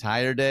the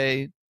entire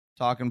day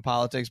talking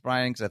politics,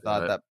 Brian, because I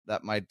thought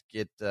that might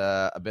get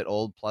a bit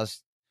old.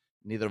 Plus,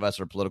 neither of us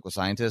are political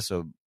scientists.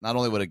 So not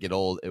only would it get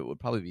old, it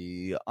would probably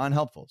be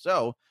unhelpful.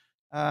 So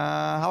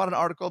how about an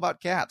article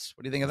about cats?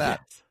 What do you think of that?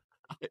 Yes.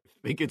 I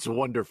think it's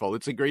wonderful.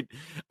 It's a great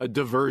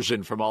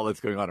diversion from all that's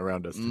going on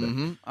around us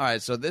today. All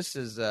right, so this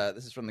is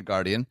from The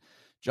Guardian.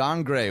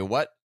 John Gray,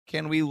 what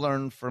can we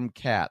learn from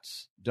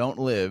cats? Don't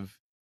live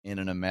in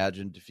an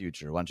imagined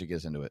future. Why don't you get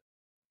us into it?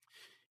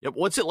 Yep.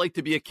 What's it like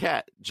to be a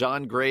cat?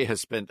 John Gray has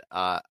spent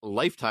a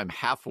lifetime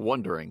half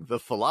wondering. The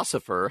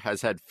philosopher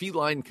has had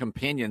feline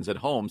companions at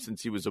home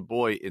since he was a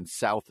boy in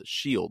South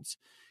Shields.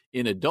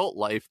 In adult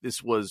life,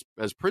 this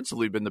has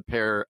principally been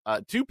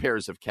two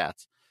pairs of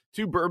cats,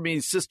 two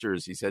Burmese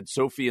sisters, he said,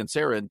 Sophie and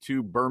Sarah, and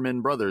two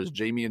Burman brothers,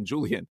 Jamie and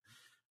Julian.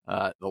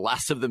 The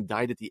last of them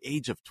died at the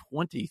age of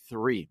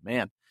 23.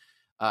 Man.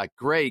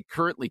 Gray,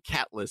 currently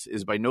catless,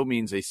 is by no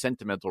means a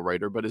sentimental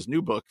writer, but his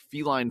new book,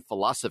 Feline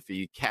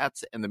Philosophy,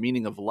 Cats and the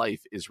Meaning of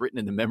Life, is written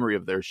in the memory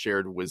of their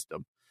shared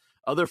wisdom.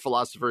 Other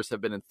philosophers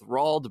have been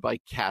enthralled by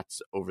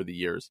cats over the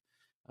years.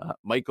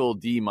 Michael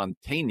D.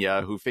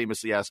 Montaigne, who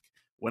famously asked,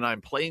 "When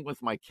I'm playing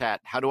with my cat,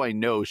 how do I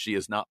know she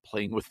is not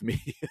playing with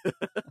me?"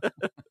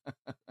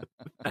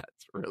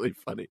 That's really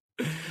funny.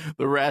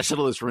 The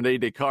rationalist Rene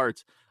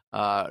Descartes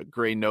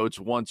Gray notes,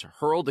 once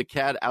hurled a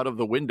cat out of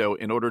the window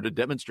in order to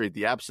demonstrate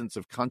the absence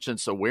of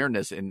conscious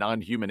awareness in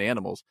non-human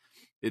animals.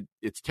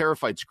 Its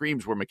terrified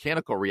screams were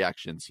mechanical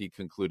reactions, he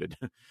concluded.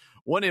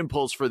 One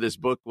impulse for this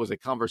book was a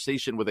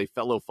conversation with a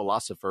fellow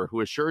philosopher who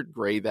assured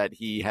Gray that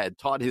he had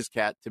taught his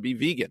cat to be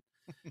vegan.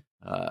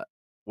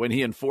 When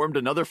he informed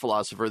another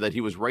philosopher that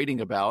he was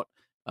writing about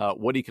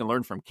what he can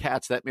learn from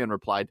cats, that man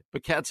replied,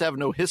 "But cats have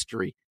no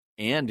history."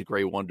 And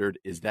Gray wondered,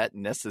 is that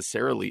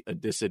necessarily a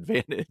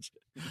disadvantage?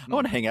 I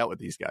want to hang out with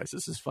these guys.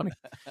 This is funny.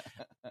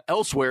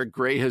 Elsewhere,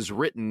 Gray has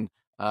written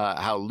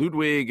how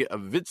Ludwig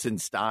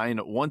Wittgenstein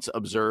once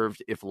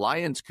observed, if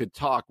lions could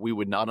talk, we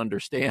would not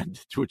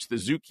understand, to which the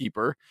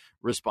zookeeper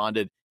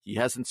responded, he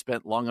hasn't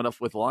spent long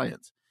enough with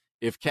lions.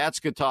 If cats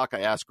could talk,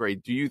 I asked Gray,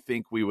 do you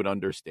think we would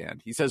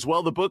understand? He says,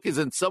 well, the book is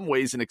in some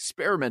ways an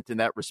experiment in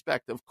that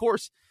respect. Of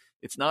course,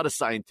 it's not a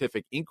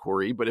scientific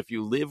inquiry, but if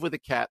you live with a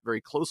cat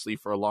very closely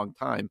for a long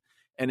time,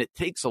 and it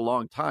takes a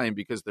long time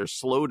because they're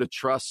slow to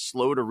trust,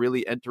 slow to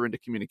really enter into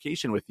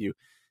communication with you,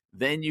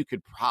 then you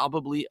could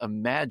probably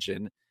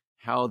imagine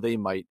how they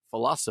might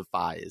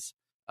philosophize.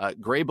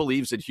 Gray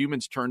believes that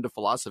humans turn to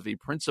philosophy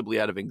principally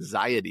out of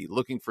anxiety,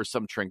 looking for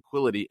some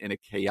tranquility in a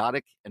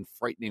chaotic and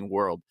frightening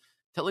world,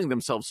 telling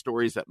themselves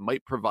stories that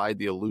might provide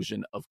the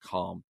illusion of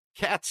calm.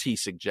 Cats, he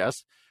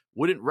suggests,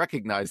 wouldn't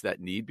recognize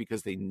that need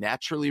because they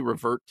naturally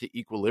revert to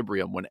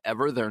equilibrium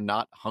whenever they're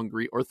not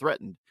hungry or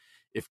threatened.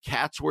 If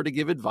cats were to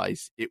give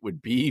advice, it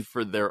would be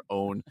for their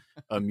own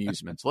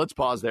amusement. So let's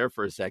pause there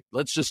for a sec.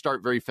 Let's just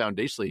start very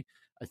foundationally.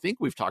 I think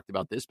we've talked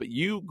about this, but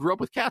you grew up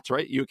with cats,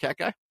 right? You a cat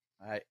guy?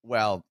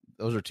 Well,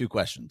 those are two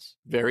questions.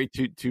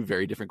 Two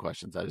very different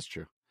questions. That is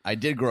true. I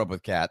did grow up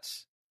with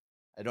cats.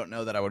 I don't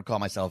know that I would call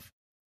myself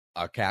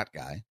a cat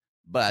guy,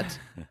 but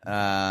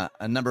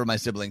a number of my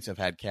siblings have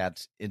had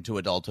cats into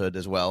adulthood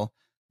as well.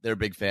 They're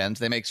big fans.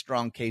 They make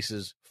strong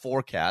cases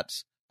for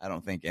cats. I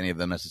don't think any of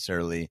them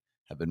necessarily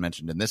have been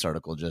mentioned in this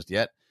article just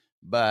yet,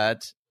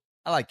 but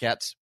I like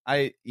cats.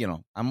 I'm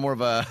more of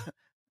a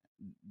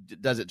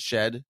does it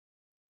shed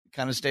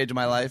kind of stage of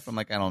my life. I'm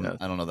like, I don't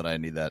know that I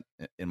need that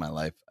in my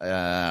life.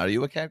 Are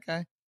you a cat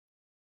guy?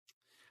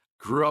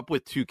 Grew up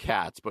with two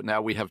cats, but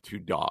now we have two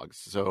dogs.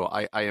 So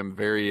I am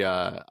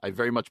I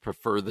very much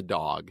prefer the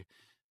dog.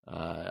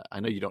 I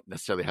know you don't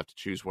necessarily have to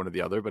choose one or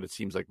the other, but it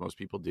seems like most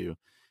people do.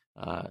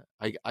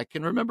 I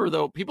can remember,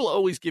 though, people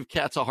always give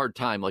cats a hard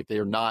time, like they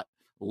are not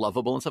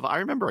lovable and stuff. I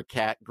remember a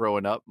cat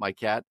growing up, my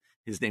cat,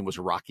 his name was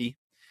Rocky.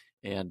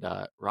 And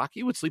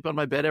Rocky would sleep on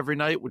my bed every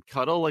night, would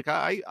cuddle. Like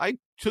I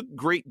took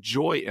great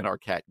joy in our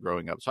cat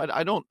growing up. So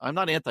I'm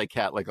not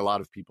anti-cat like a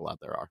lot of people out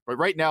there are. But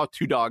right now,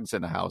 two dogs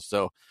in the house.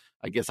 So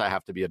I guess I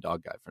have to be a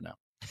dog guy for now.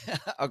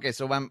 Okay,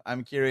 so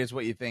I'm curious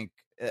what you think,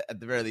 at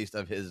the very least,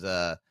 of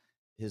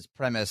his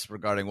premise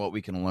regarding what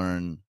we can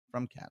learn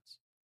from cats.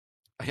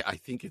 I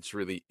think it's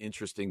really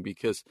interesting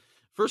because,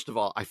 first of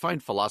all, I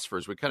find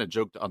philosophers, we kind of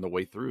joked on the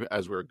way through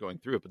as we were going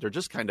through it, but they're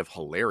just kind of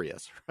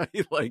hilarious,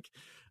 right? Like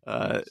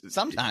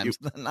sometimes,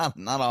 not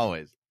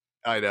always.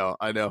 I know.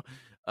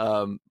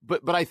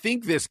 But I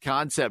think this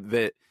concept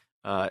that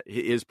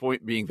his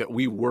point being that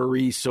we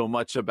worry so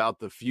much about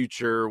the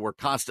future, we're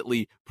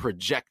constantly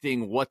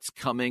projecting what's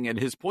coming, and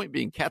his point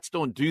being cats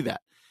don't do that.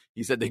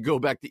 He said they go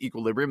back to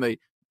equilibrium.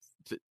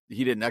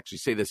 He didn't actually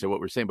say this in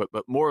what we're saying,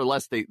 but more or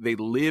less they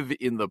live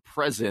in the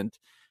present,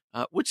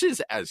 which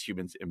is, as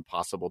humans,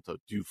 impossible to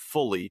do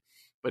fully.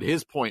 But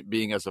his point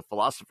being, as a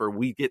philosopher,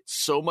 we get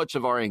so much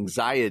of our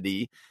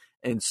anxiety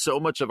and so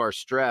much of our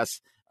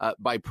stress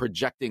by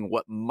projecting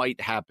what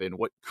might happen,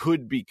 what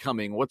could be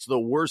coming, what's the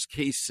worst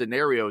case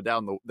scenario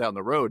down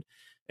the road.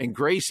 And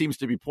Gray seems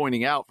to be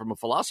pointing out, from a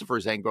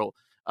philosopher's angle,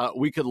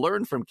 we could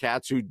learn from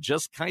cats who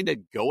just kind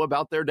of go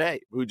about their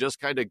day, who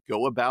just kind of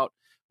go about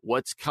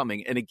what's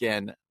coming. And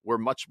again, we're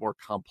much more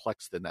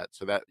complex than that,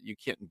 so that you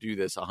can't do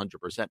this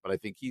 100%. But I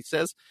think he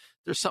says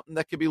there's something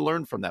that can be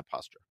learned from that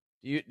posture.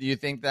 Do you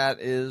think that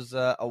is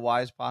a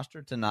wise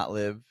posture, to not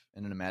live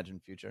in an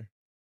imagined future?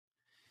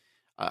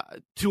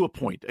 To a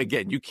point.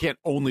 Again, you can't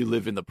only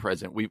live in the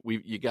present.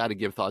 You got to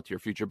give thought to your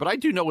future. But I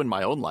do know in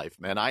my own life,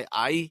 man,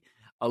 I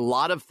a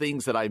lot of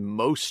things that I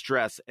most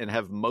stress and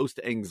have most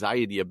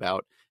anxiety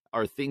about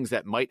are things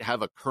that might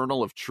have a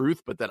kernel of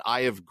truth, but that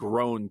I have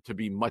grown to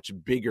be much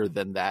bigger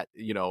than that,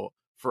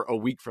 for a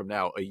week from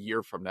now, a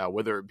year from now,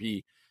 whether it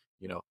be,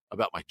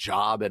 about my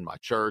job and my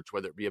church,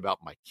 whether it be about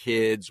my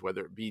kids,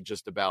 whether it be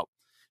just about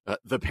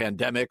the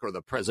pandemic or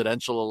the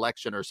presidential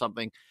election or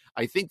something.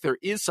 I think there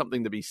is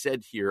something to be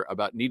said here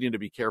about needing to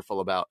be careful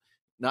about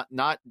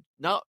not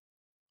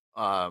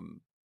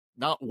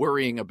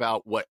worrying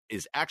about what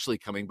is actually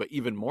coming, but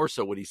even more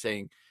so what he's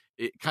saying,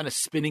 it kind of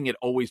spinning it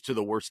always to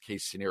the worst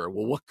case scenario.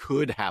 Well, what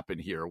could happen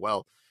here?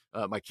 Well,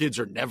 my kids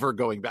are never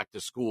going back to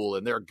school,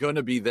 and they're going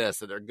to be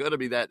this, and they're going to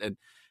be that.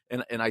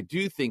 And I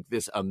do think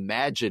this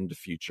imagined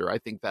future, I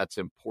think that's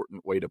an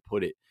important way to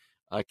put it,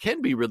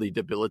 can be really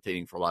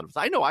debilitating for a lot of us.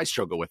 I know I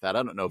struggle with that.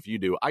 I don't know if you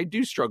do. I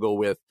do struggle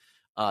with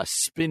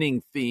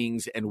spinning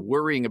things and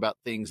worrying about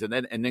things, and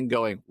then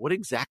going, what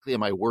exactly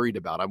am I worried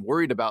about? I'm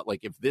worried about,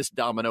 like, if this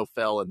domino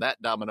fell and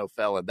that domino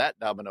fell and that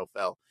domino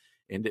fell,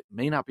 and it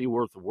may not be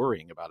worth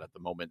worrying about at the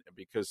moment,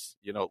 because,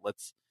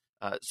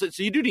 so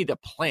you do need a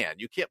plan.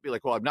 You can't be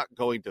like, well, I'm not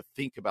going to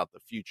think about the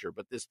future,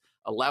 but this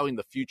allowing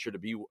the future to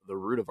be the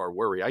root of our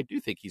worry. I do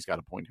think he's got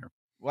a point here.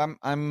 Well,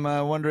 I'm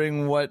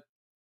wondering what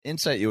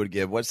insight you would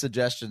give. What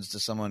suggestions to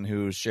someone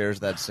who shares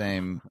that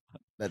same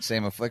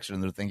affliction?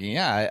 They're thinking,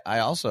 yeah, I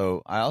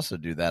also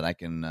do that. I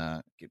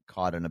can get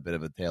caught in a bit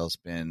of a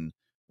tailspin,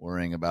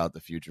 worrying about the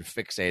future,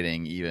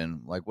 fixating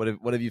even. Like, what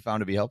have you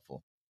found to be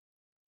helpful?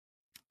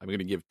 I'm going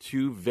to give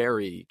two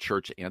very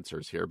church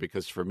answers here,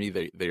 because for me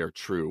they are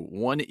true.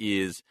 One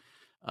is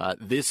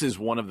this is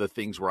one of the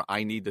things where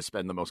I need to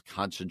spend the most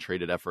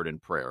concentrated effort in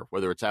prayer,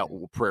 whether it's out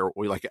prayer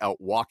or like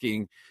out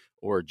walking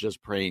or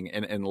just praying.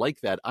 And like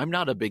that, I'm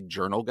not a big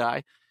journal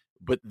guy,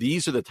 but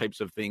these are the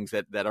types of things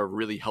that are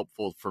really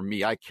helpful for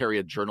me. I carry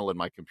a journal in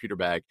my computer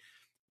bag.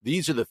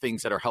 These are the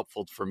things that are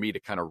helpful for me to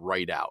kind of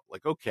write out,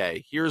 like,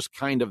 okay, here's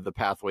kind of the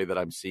pathway that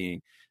I'm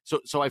seeing.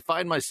 So I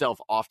find myself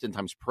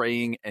oftentimes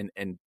praying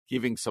and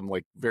giving some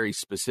like very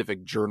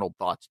specific journal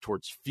thoughts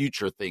towards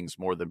future things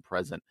more than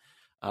present,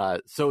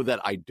 so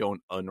that I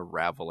don't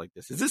unravel like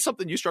this. Is this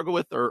something you struggle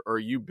with, or are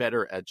you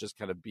better at just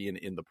kind of being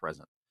in the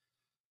present?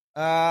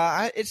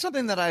 It's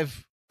something that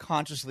I've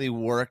consciously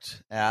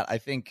worked at. I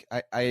think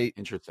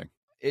Interesting.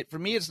 For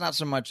me, it's not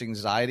so much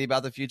anxiety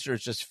about the future.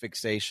 It's just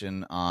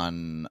fixation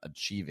on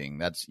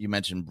achieving. You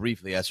mentioned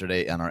briefly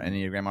yesterday on our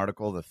Enneagram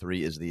article, the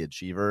 3 is the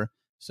achiever.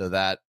 So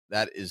that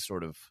is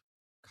sort of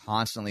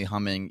constantly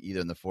humming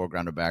either in the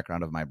foreground or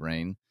background of my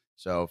brain.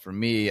 So for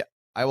me,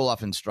 I will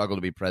often struggle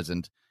to be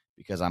present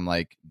because I'm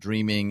like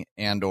dreaming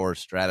and or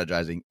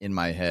strategizing in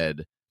my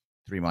head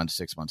 3 months,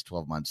 6 months,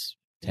 12 months,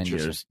 10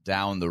 years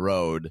down the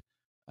road,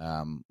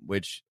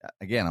 which,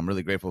 again, I'm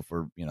really grateful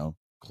for,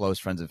 close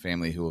friends and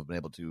family who have been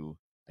able to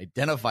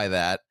identify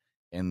that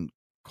and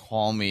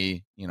call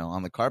me,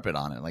 on the carpet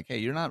on it. Like, hey,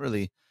 you're not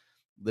really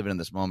living in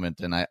this moment.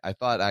 And I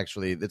thought,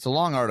 actually, it's a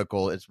long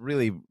article. It's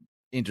really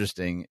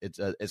interesting.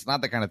 It's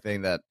not the kind of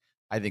thing that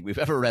I think we've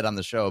ever read on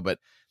the show, but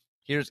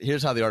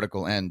here's how the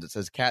article ends. It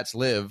says, cats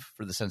live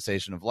for the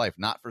sensation of life,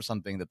 not for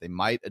something that they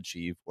might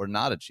achieve or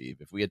not achieve.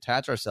 If we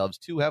attach ourselves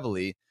too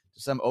heavily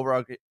to some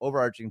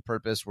overarching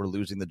purpose, we're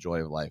losing the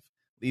joy of life.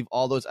 Leave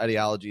all those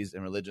ideologies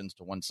and religions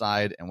to one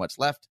side, and what's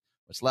left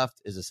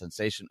is a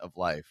sensation of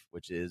life,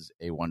 which is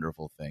a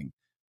wonderful thing.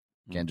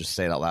 Again, just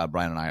say it out loud.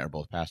 Brian and I are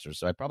both pastors,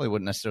 so I probably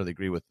wouldn't necessarily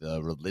agree with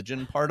the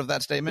religion part of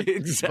that statement.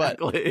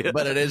 Exactly.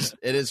 But it is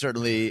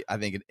certainly, I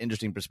think, an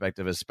interesting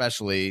perspective,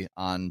 especially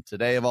on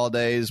today of all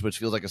days, which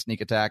feels like a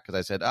sneak attack, because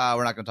I said,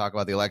 we're not going to talk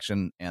about the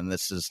election, and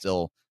this is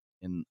still,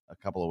 in a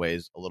couple of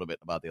ways, a little bit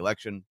about the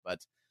election. But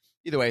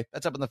either way,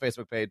 that's up on the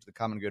Facebook page, The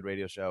Common Good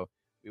Radio Show.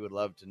 We would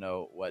love to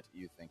know what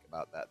you think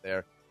about that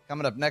there.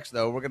 Coming up next,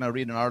 though, we're going to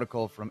read an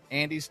article from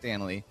Andy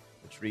Stanley,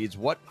 which reads,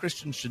 What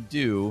Christians Should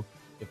Do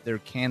If Their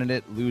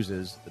Candidate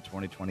Loses the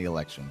 2020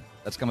 Election.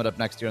 That's coming up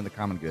next here on The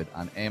Common Good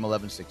on AM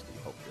 1160.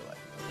 Hope for your life.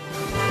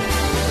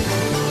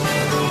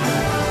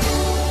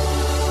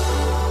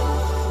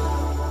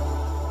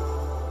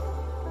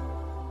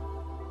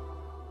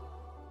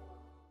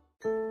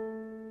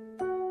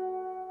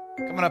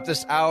 Coming up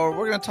this hour,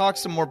 we're going to talk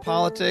some more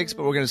politics,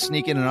 but we're going to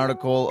sneak in an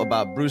article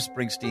about Bruce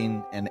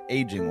Springsteen and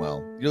aging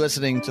well. You're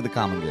listening to The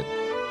Common Good.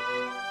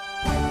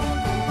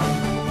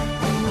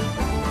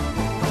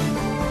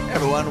 Hey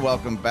everyone,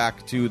 welcome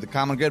back to The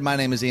Common Good. My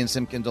name is Ian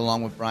Simpkins,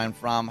 along with Brian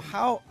Fromm.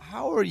 How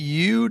are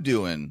you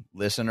doing,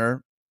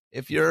 listener?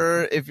 If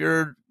your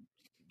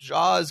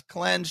jaw is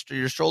clenched or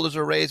your shoulders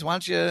are raised, why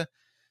don't you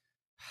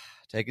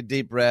take a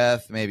deep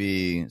breath,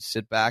 maybe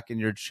sit back in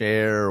your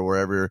chair or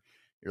wherever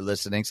you're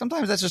listening.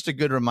 Sometimes that's just a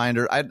good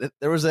reminder.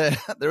 There was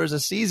a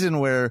season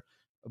where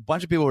a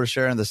bunch of people were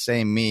sharing the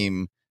same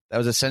meme that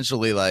was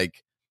essentially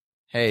like,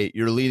 hey,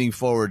 you're leaning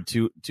forward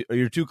or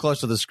you're too close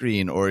to the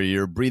screen, or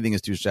your breathing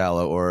is too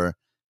shallow, or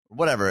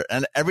whatever.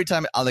 And every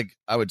time I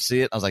would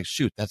see it, I was like,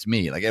 shoot, that's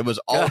me. Like, it was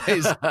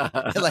always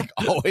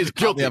always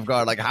caught me off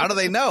guard. Like, how do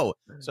they know?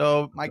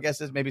 So my guess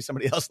is maybe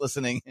somebody else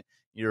listening,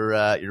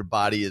 your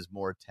body is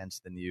more tense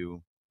than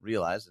you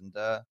realize, and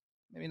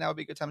maybe now would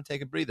be a good time to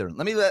take a breather.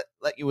 Let me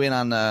let you in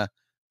on a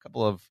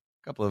couple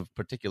of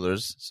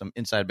particulars, some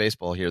inside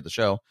baseball here at the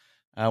show.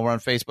 We're on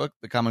Facebook,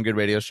 The Common Good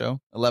Radio Show,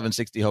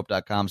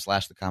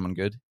 1160hope.com/The Common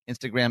Good,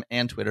 Instagram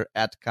and Twitter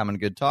at Common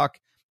Good Talk,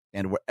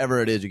 and wherever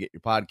it is you get your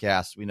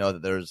podcasts. We know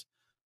that there's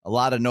a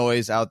lot of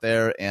noise out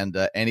there, and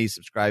any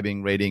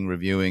subscribing, rating,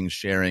 reviewing,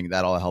 sharing,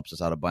 that all helps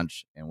us out a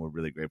bunch, and we're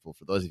really grateful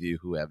for those of you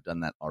who have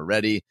done that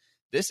already.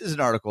 This is an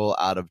article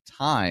out of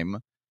Time,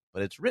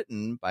 but it's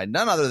written by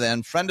none other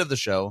than friend of the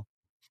show,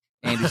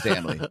 Andy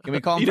Stanley. Can we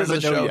call him friend of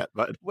the show? Yet,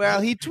 but... Well,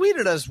 he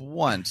tweeted us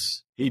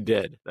once. He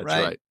did. That's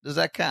right. Does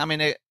that count? I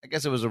mean, I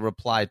guess it was a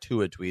reply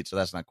to a tweet, so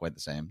that's not quite the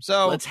same.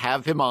 So let's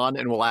have him on,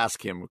 and we'll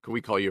ask him. Can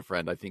we call you a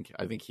friend? I think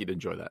he'd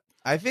enjoy that.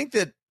 I think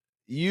that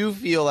you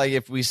feel like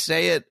if we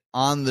say it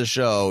on the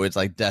show, it's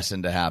like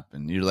destined to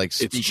happen. You're like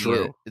speaking it's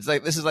true. it. It's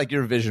like this is like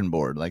your vision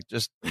board. Like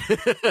just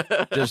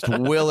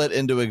will it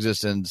into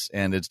existence,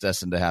 and it's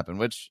destined to happen.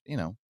 Which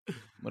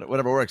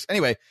whatever works.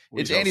 Anyway,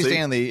 it's Andy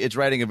Stanley. It's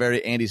writing a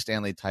very Andy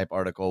Stanley type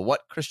article.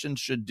 What Christians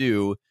should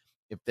do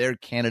if their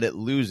candidate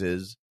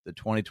loses the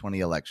 2020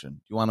 election.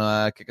 Do you want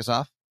to kick us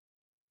off?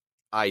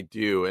 I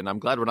do, and I'm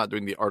glad we're not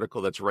doing the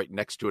article that's right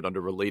next to it under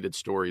related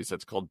stories.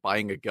 That's called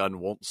 "Buying a Gun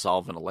Won't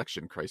Solve an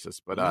Election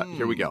Crisis." But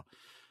here we go.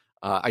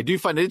 I do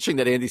find it interesting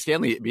that Andy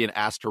Stanley being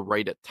asked to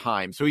write at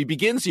Time. So he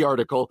begins the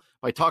article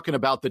by talking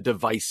about the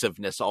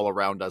divisiveness all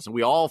around us, and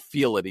we all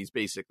feel it, he's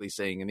basically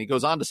saying. And he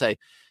goes on to say,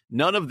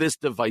 none of this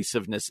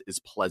divisiveness is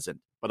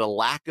pleasant, but a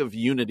lack of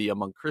unity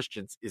among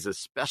Christians is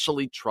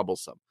especially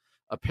troublesome.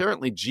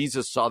 Apparently,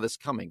 Jesus saw this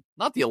coming,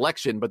 not the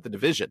election, but the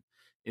division.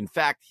 In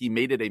fact, he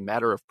made it a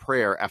matter of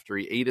prayer after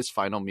he ate his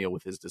final meal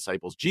with his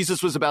disciples.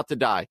 Jesus was about to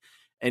die,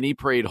 and he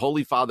prayed,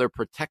 Holy Father,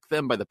 protect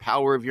them by the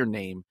power of your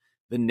name,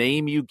 the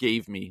name you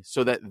gave me,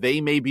 so that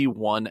they may be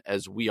one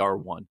as we are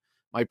one.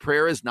 My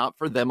prayer is not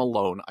for them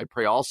alone. I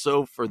pray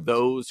also for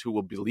those who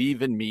will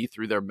believe in me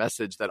through their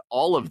message, that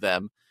all of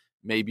them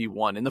may be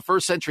one. In the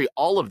first century,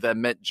 all of them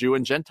meant Jew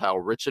and Gentile,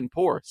 rich and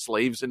poor,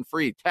 slaves and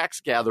free,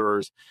 tax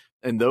gatherers,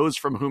 and those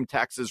from whom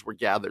taxes were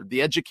gathered,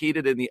 the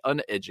educated and the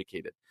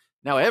uneducated.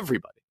 Now,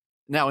 everybody.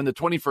 Now, in the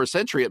 21st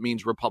century, it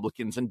means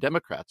Republicans and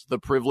Democrats, the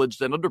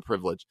privileged and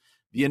underprivileged,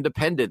 the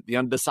independent, the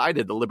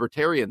undecided, the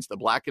libertarians, the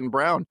black and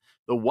brown,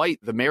 the white,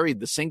 the married,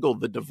 the single,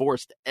 the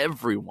divorced,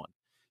 everyone.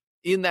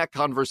 In that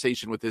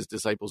conversation with his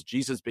disciples,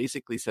 Jesus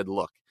basically said,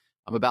 look,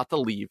 I'm about to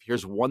leave.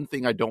 Here's one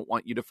thing I don't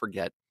want you to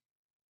forget.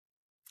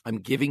 I'm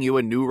giving you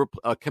a new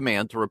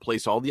command to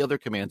replace all the other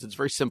commands. It's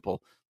very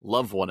simple.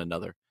 Love one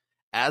another.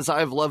 As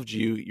I've loved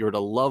you, you're to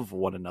love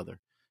one another.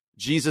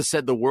 Jesus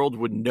said the world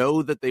would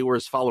know that they were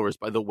his followers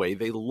by the way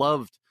they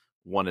loved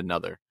one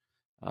another.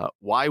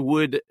 Why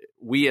would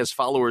we as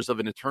followers of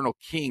an eternal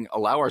king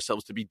allow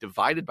ourselves to be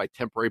divided by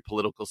temporary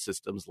political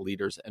systems,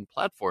 leaders, and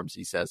platforms?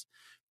 He says,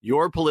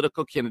 your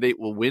political candidate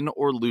will win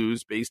or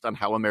lose based on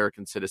how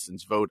American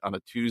citizens vote on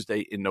a Tuesday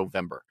in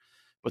November.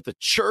 But the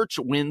church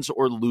wins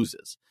or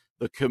loses.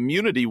 The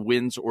community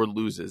wins or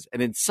loses.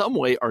 And in some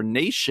way, our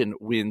nation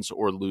wins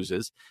or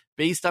loses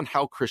based on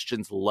how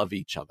Christians love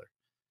each other.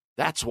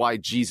 That's why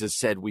Jesus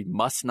said we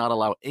must not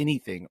allow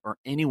anything or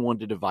anyone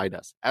to divide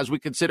us. As we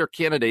consider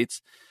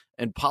candidates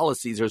and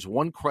policies, there's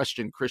one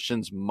question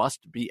Christians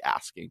must be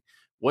asking.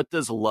 What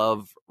does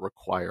love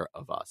require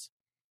of us?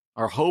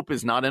 Our hope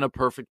is not in a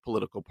perfect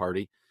political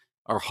party.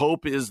 Our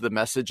hope is the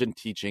message and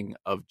teaching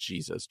of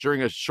Jesus.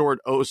 During a short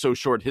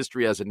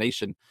history as a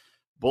nation,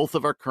 both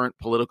of our current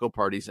political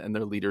parties and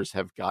their leaders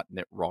have gotten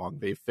it wrong.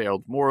 They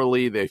failed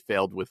morally. They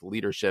failed with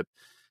leadership.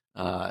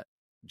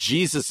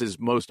 Jesus's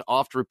most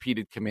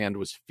oft-repeated command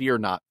was fear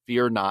not,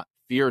 fear not,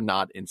 fear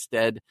not.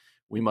 Instead,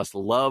 we must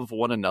love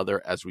one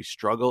another as we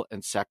struggle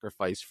and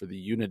sacrifice for the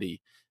unity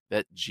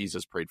that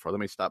Jesus prayed for. Let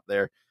me stop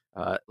there.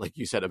 Like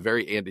you said, a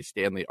very Andy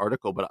Stanley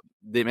article, but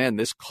man,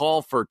 this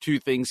call for two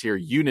things here,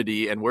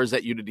 unity, and where's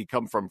that unity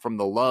come from? From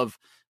the love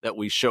that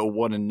we show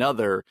one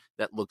another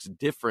that looks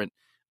different.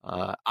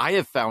 I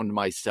have found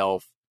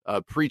myself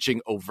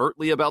preaching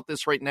overtly about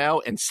this right now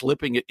and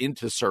slipping it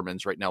into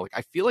sermons right now. Like,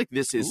 I feel like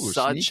this is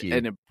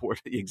an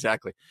important,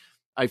 exactly.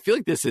 I feel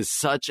like this is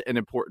such an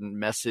important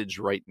message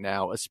right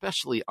now,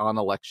 especially on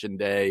election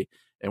day.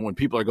 And when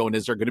people are going,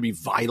 is there going to be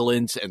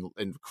violence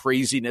and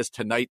craziness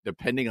tonight,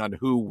 depending on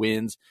who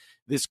wins?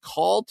 This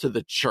call to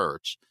the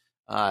church,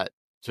 to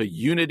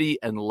unity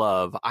and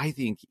love, I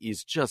think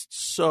is just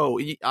so,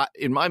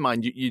 in my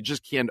mind, you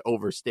just can't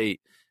overstate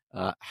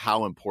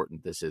how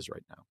important this is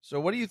right now. So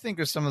what do you think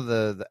are some of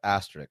the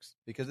asterisks?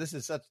 Because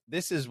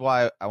this is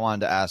why I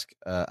wanted to ask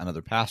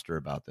another pastor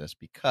about this,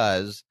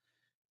 because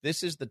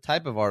this is the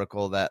type of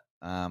article that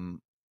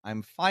I'm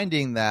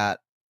finding that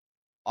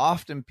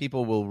often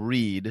people will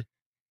read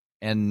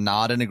and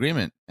nod in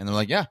agreement. And they're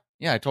like, yeah,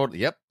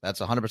 yep, that's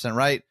 100%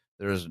 right.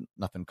 There's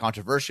nothing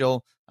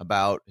controversial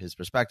about his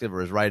perspective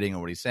or his writing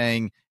or what he's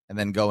saying, and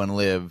then go and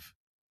live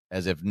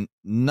as if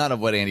none of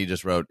what Andy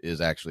just wrote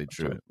is actually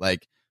true. Right.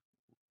 Like,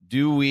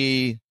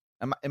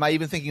 am I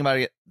even thinking about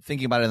it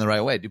in the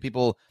right way? Do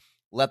people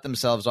let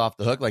themselves off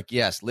the hook? Like,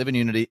 yes, live in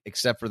unity,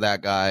 except for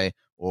that guy,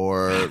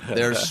 or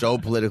they're so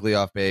politically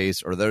off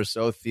base, or they're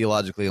so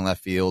theologically in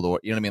left field, or,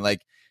 you know what I mean?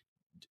 Like,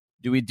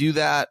 do we do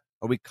that?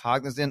 Are we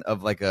cognizant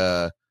of like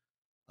a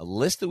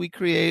list that we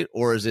create,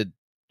 or do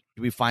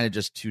we find it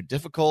just too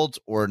difficult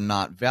or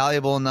not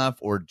valuable enough,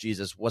 or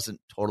Jesus wasn't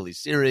totally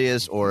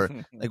serious, or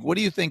like, what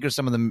do you think are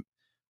some of the,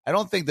 I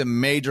don't think the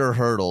major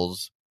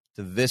hurdles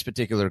to this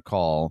particular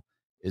call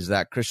is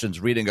that Christians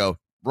read and go,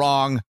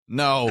 wrong,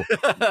 no,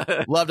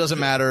 love doesn't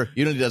matter,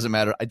 unity doesn't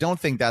matter. I don't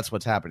think that's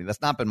what's happening.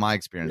 That's not been my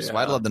experience. Yeah. So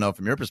I'd love to know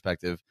from your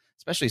perspective,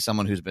 especially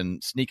someone who's been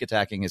sneak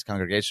attacking his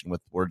congregation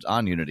with words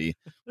on unity.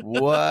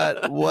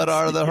 What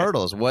are the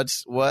hurdles?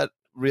 What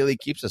really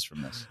keeps us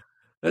from this?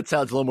 That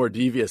sounds a little more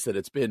devious than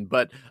it's been,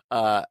 but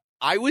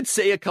I would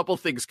say a couple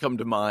things come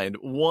to mind.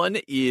 One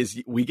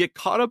is we get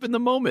caught up in the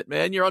moment,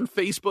 man. You're on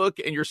Facebook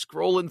and you're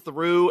scrolling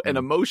through and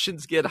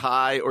emotions get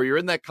high, or you're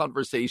in that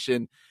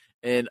conversation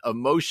and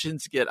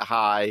emotions get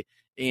high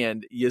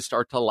and you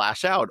start to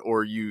lash out,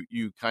 or you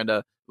kind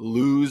of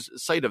lose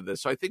sight of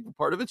this. So I think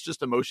part of it's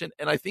just emotion.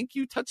 And I think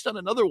you touched on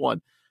another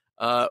one.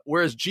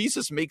 Whereas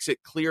Jesus makes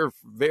it clear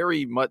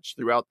very much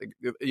throughout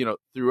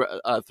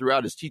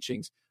throughout his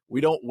teachings, we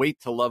don't wait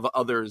to love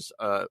others.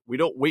 We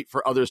don't wait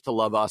for others to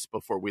love us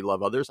before we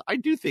love others. I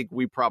do think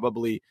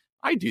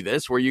I do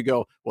this where you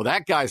go, well,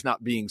 that guy's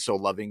not being so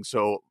loving,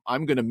 so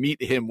I'm going to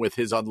meet him with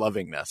his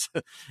unlovingness.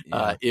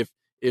 Yeah.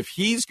 If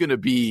he's going to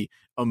be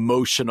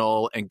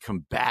emotional and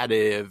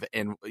combative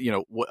and,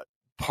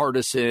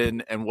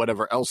 partisan and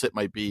whatever else it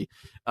might be,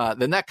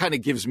 then that kind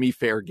of gives me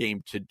fair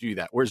game to do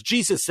that. Whereas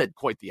Jesus said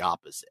quite the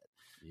opposite.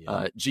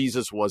 Yeah.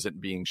 Jesus wasn't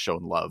being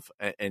shown love,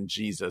 and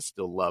Jesus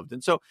still loved.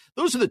 And so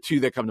those are the two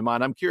that come to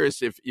mind. I'm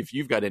curious if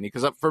you've got any,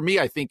 because for me,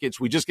 I think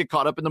we just get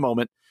caught up in the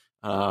moment.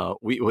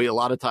 We a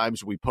lot of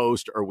times we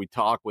post or we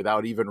talk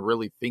without even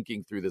really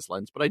thinking through this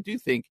lens. But I do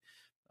think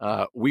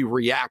we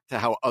react to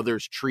how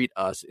others treat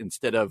us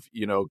instead of,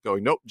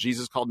 going, nope,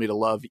 Jesus called me to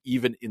love,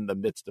 even in the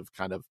midst of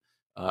kind of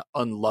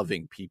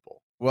unloving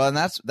people. Well, and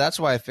that's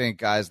why I think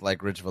guys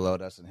like Rich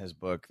Villodas in his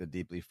book, The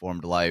Deeply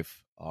Formed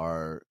Life,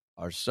 are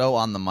so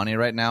on the money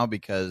right now,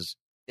 because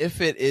if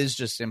it is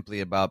just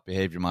simply about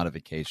behavior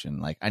modification,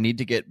 like I need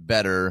to get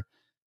better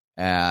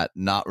at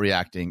not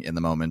reacting in the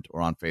moment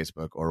or on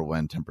Facebook or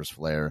when tempers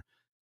flare,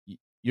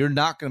 you're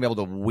not going to be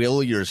able to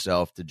will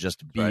yourself to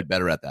just be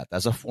better at that.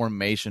 That's a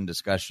formation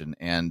discussion,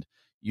 and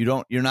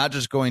you're not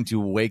just going to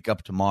wake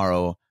up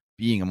tomorrow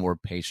being a more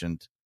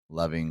patient,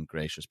 loving,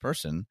 gracious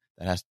person.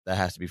 That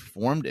has to be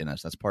formed in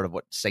us. That's part of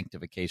what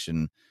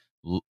sanctification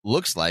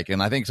looks like.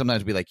 And I think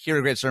sometimes we hear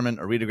a great sermon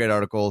or read a great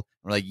article, and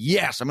we're like,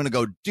 yes, I'm going to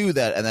go do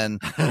that. And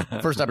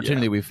then first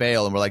opportunity we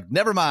fail, and we're like,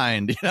 never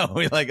mind.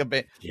 We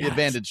the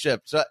abandoned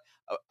ship. So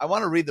I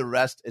want to read the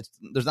rest.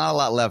 There's not a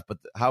lot left, but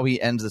how he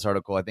ends this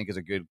article, I think, is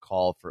a good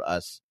call for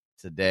us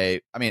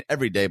today. I mean,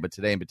 every day, but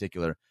today in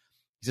particular.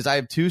 He says, I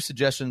have two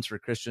suggestions for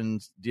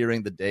Christians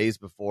during the days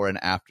before and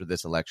after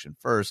this election.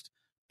 First,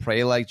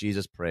 pray like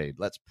Jesus prayed.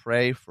 Let's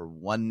pray for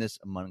oneness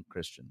among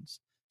Christians.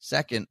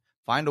 Second,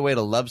 find a way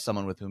to love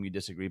someone with whom you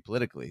disagree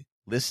politically.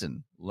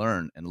 Listen,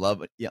 learn, and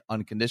love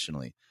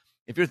unconditionally.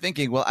 If you're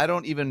thinking, well, I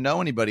don't even know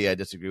anybody I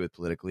disagree with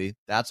politically,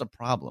 that's a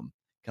problem.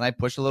 Can I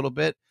push a little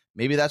bit?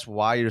 Maybe that's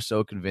why you're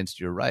so convinced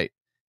you're right.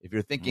 If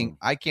you're thinking,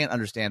 I can't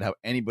understand how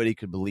anybody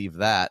could believe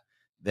that,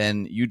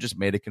 then you just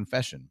made a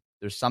confession.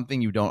 There's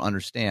something you don't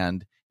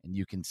understand, and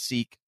you can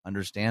seek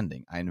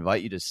understanding. I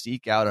invite you to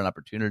seek out an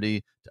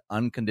opportunity to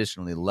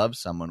unconditionally love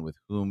someone with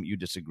whom you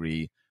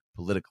disagree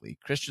politically.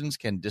 Christians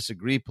can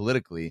disagree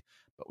politically,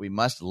 but we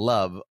must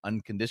love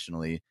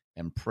unconditionally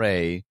and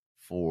pray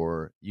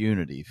for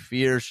unity.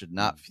 Fear should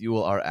not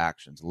fuel our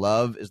actions.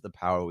 Love is the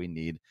power we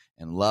need,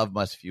 and love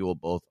must fuel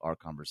both our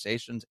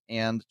conversations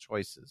and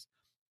choices.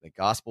 The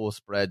gospel will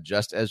spread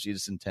just as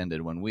Jesus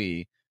intended when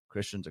we,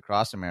 Christians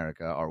across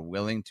America, are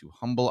willing to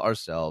humble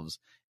ourselves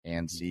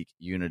and seek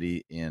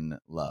unity in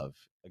love.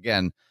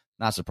 Again,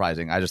 not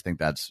surprising. I just think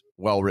that's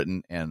well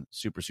written and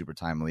super, super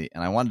timely.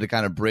 And I wanted to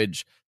kind of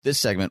bridge this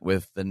segment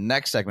with the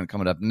next segment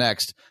coming up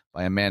next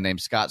by a man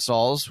named Scott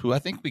Sauls, who I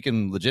think we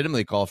can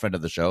legitimately call a friend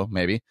of the show,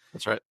 maybe.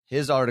 That's right.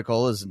 His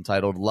article is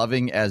entitled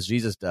Loving as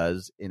Jesus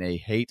Does in a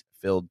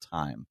Hate-Filled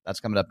Time. That's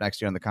coming up next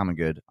year on The Common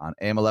Good on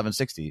AM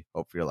 1160.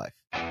 Hope for your life.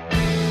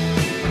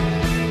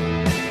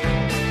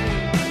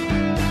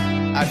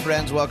 Hi,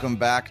 friends. Welcome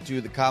back to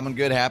The Common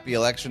Good. Happy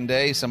Election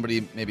Day.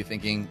 Somebody may be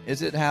thinking,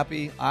 is it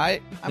happy? I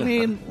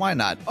mean, why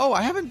not? Oh,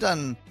 I haven't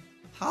done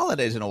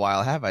holidays in a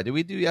while, have I? Did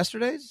we do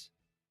yesterday's?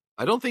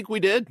 I don't think we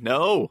did.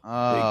 No.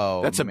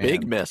 Oh, that's a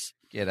big miss.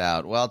 Get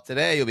out. Well,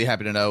 today, you'll be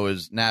happy to know,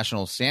 is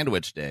National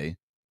Sandwich Day.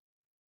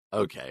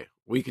 Okay.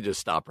 We could just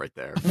stop right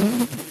there.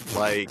 Is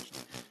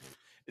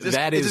this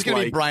going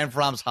to be Brian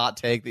Fromm's hot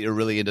take that you're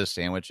really into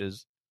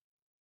sandwiches?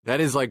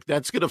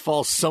 That's going to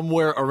fall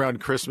somewhere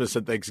around Christmas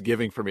and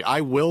Thanksgiving for me. I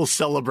will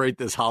celebrate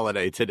this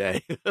holiday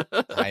today.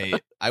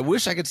 I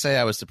wish I could say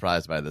I was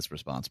surprised by this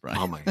response, Brian.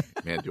 Oh, my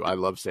man, do I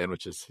love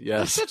sandwiches.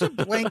 Yes. It's such a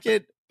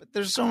blanket, but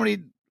there's so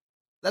many.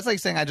 That's like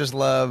saying I just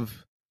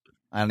love,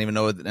 I don't even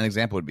know what an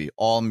example would be,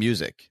 all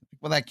music.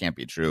 Well, that can't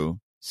be true.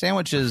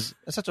 Sandwiches,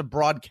 that's such a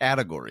broad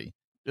category.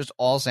 Just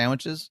all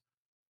sandwiches?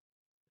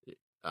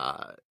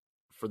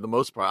 For the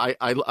most part,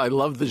 I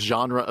love the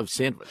genre of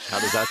sandwich. How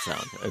does that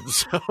sound? And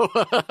so,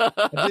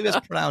 I believe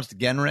it's pronounced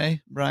genre,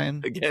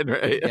 Brian.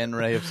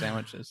 Genre of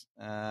sandwiches.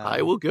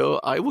 I will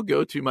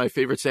go to my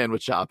favorite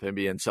sandwich shop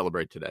and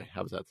celebrate today.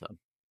 How does that sound?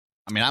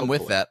 I mean, I'm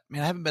with that.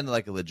 Man, I haven't been to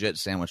a legit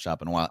sandwich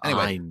shop in a while.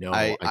 Anyway, I know.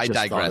 I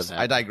digress.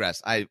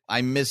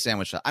 I miss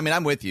sandwich shop. I mean,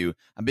 I'm with you.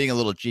 I'm being a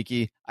little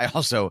cheeky. I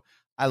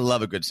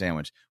love a good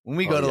sandwich. When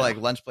we go to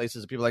lunch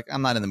places, people are like,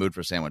 I'm not in the mood for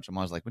a sandwich. I'm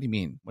always like, what do you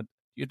mean? What,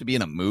 you have to be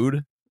in a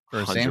mood?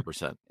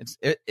 100%.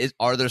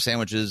 Are there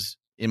sandwiches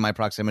in my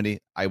proximity?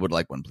 I would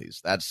like one,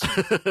 please. That's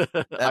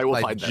I will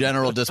my find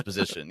general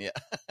disposition.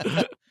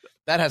 Yeah.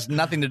 that has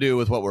nothing to do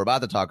with what we're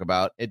about to talk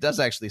about. It does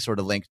actually sort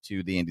of link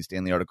to the Andy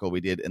Stanley article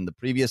we did in the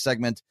previous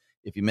segment.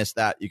 If you missed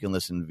that, you can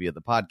listen via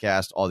the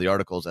podcast. All the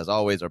articles, as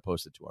always, are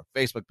posted to our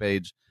Facebook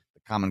page,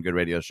 The Common Good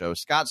Radio Show.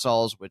 Scott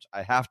Sauls, which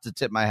I have to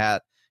tip my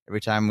hat every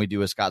time we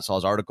do a Scott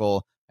Sauls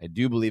article. I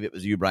do believe it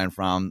was you, Brian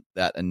Fromm,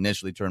 that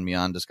initially turned me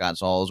on to Scott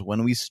Sauls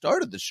when we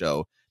started the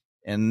show.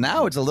 And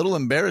now it's a little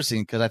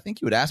embarrassing because I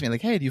think you would ask me,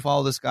 like, hey, do you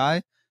follow this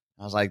guy?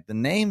 I was like, the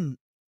name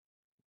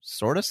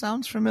sort of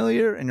sounds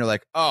familiar. And you're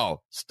like, oh,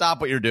 stop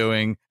what you're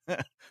doing.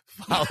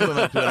 Follow him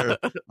on Twitter.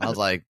 I was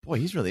like, boy,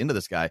 he's really into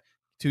this guy.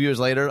 2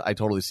 years later, I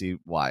totally see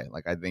why.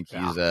 Like, I think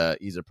he's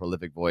a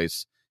prolific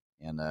voice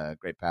and a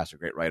great pastor,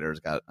 great writer. He's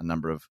got a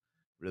number of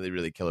really,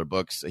 really killer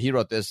books. He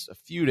wrote this a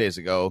few days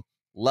ago,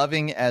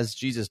 Loving as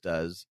Jesus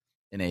Does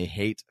in a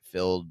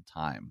Hate-Filled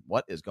Time.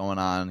 What is going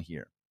on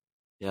here?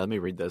 Yeah, let me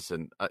read this.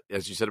 And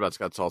as you said about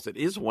Scott Sauls, it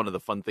is one of the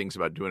fun things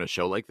about doing a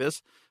show like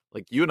this.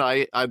 Like you and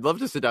I'd love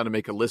to sit down and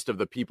make a list of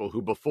the people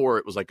who before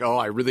it was like, oh,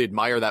 I really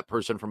admire that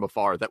person from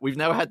afar that we've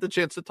now had the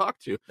chance to talk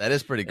to. That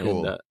is pretty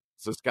cool. And,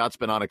 so Scott's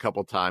been on a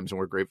couple times and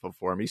we're grateful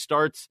for him. He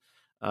starts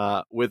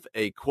with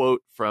a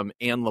quote from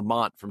Anne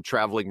Lamott from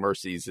Traveling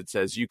Mercies. It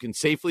says, you can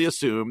safely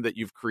assume that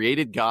you've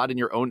created God in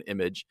your own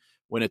image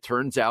when it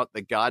turns out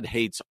that God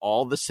hates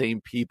all the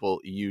same people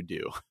you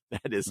do.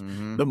 That is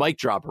the mic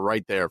drop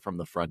right there from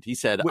the front. He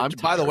said, which,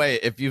 by the way,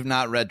 if you've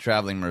not read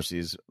Traveling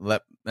Mercies,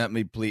 let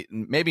me please,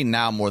 maybe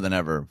now more than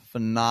ever,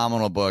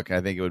 phenomenal book.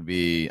 I think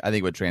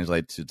it would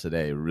translate to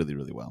today really,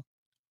 really well.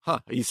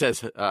 He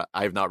says,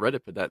 I have not read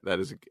it, but that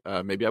is,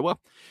 maybe I will.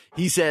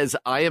 He says,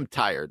 I am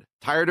tired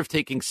of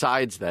taking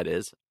sides. That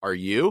is, are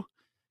you?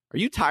 Are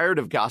you tired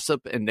of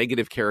gossip and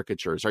negative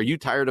caricatures? Are you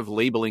tired of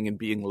labeling and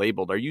being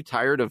labeled? Are you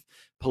tired of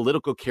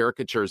political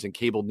caricatures and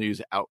cable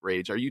news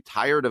outrage? Are you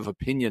tired of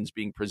opinions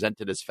being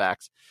presented as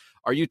facts?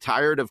 Are you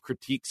tired of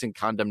critiques and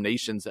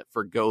condemnations that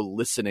forgo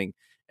listening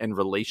and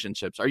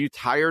relationships? Are you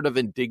tired of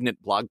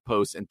indignant blog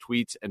posts and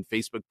tweets and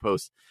Facebook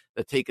posts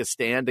that take a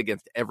stand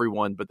against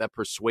everyone but that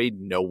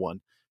persuade no one?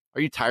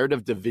 Are you tired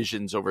of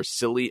divisions over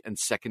silly and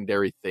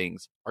secondary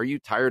things? Are you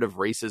tired of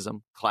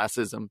racism,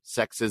 classism,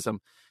 sexism,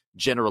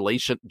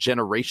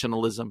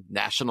 generationalism,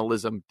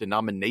 nationalism,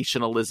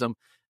 denominationalism,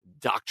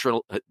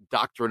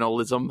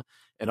 doctrinalism,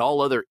 and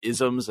all other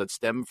isms that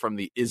stem from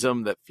the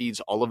ism that feeds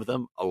all of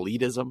them,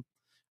 elitism?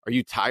 Are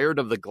you tired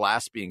of the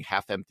glass being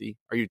half empty?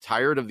 Are you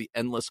tired of the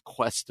endless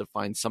quest to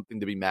find something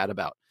to be mad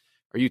about?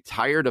 Are you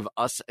tired of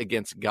us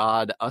against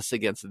God, us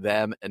against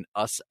them, and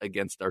us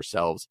against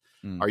ourselves?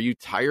 Are you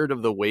tired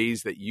of the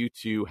ways that you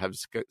too have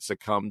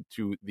succumbed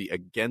to the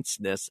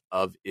againstness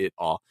of it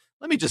all?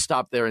 Let me just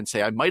stop there and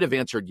say I might have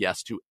answered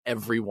yes to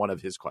every one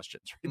of his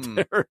questions right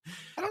there.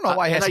 I don't know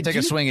why he has to take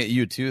a swing at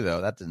you too, though.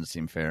 That didn't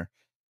seem fair.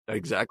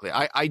 Exactly.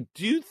 I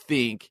do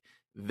think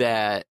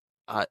that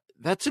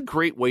that's a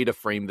great way to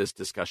frame this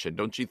discussion,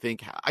 don't you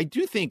think? I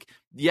do think,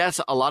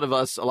 yes, a lot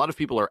of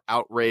people are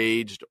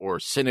outraged or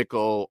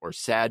cynical or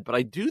sad, but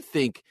I do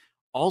think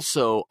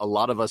also a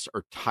lot of us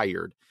are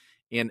tired.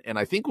 And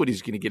I think what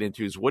he's going to get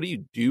into is what do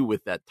you do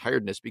with that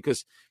tiredness?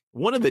 Because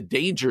one of the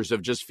dangers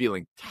of just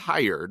feeling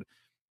tired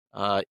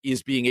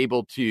is being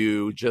able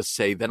to just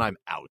say, then I'm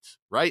out,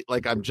 right?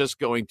 Like I'm just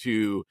going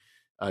to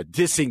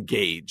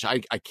disengage.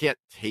 I can't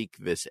take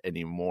this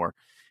anymore.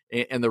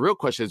 And the real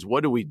question is,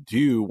 what do we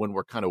do when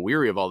we're kind of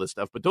weary of all this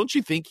stuff? But don't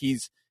you think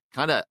he's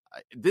kind of,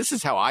 this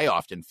is how I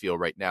often feel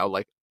right now.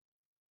 Like,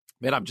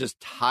 man, I'm just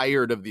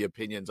tired of the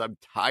opinions. I'm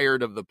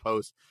tired of the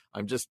posts.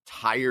 I'm just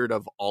tired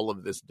of all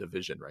of this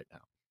division right now.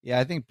 Yeah,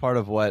 I think part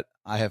of what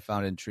I have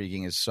found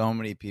intriguing is so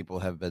many people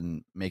have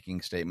been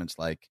making statements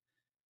like,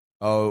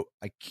 oh,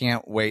 I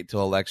can't wait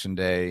till election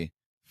day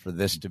for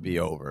this to be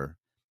over.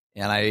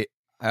 And I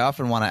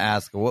often want to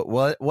ask,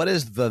 what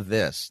is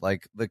this?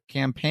 Like the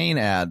campaign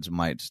ads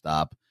might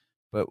stop,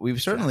 but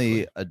we've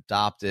certainly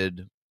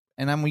adopted,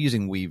 and I'm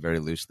using we very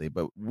loosely,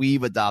 but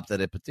we've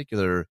adopted a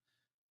particular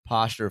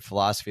posture,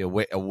 philosophy,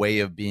 a way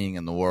of being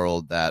in the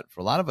world that for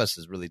a lot of us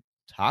is really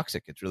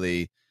toxic.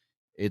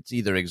 It's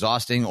either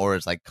exhausting or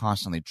it's like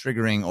constantly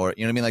triggering, or,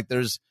 you know what I mean? Like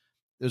there's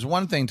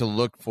one thing to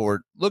look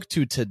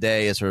to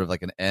today as sort of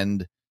like an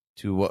end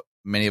to what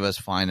many of us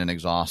find an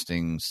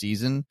exhausting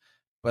season.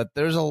 But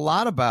there's a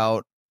lot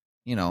about,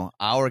 you know,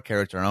 our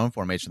character and own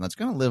formation that's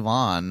going to live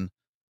on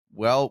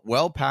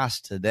well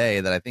past today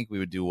that I think we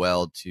would do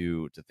well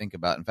to think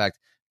about. In fact,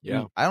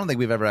 I don't think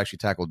we've ever actually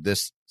tackled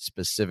this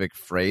specific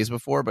phrase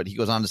before, but he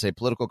goes on to say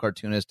political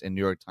cartoonist and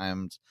New York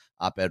Times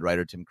op-ed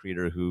writer Tim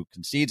Creeder, who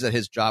concedes that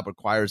his job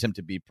requires him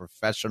to be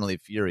professionally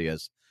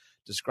furious,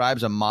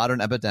 describes a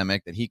modern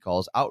epidemic that he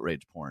calls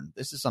outrage porn.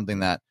 This is something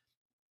that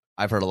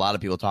I've heard a lot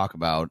of people talk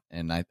about,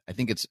 and I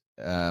think it's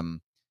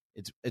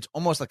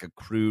almost like a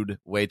crude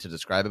way to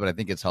describe it, but I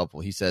think it's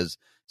helpful. He says,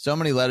 so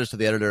many letters to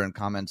the editor and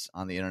comments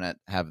on the internet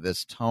have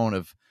this tone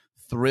of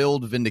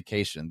thrilled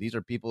vindication. These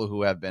are people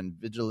who have been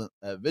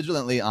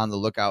vigilantly on the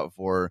lookout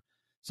for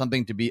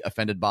something to be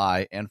offended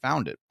by and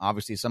found it.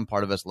 Obviously, some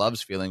part of us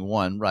loves feeling,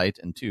 one, right,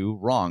 and two,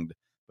 wronged.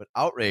 But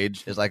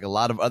outrage is like a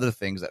lot of other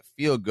things that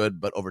feel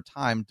good, but over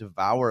time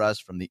devour us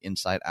from the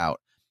inside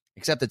out.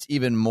 Except it's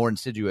even more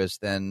insidious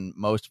than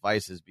most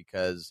vices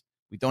because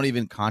we don't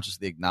even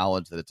consciously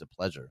acknowledge that it's a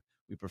pleasure.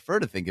 We prefer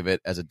to think of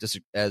it as a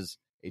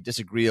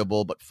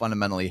disagreeable but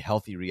fundamentally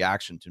healthy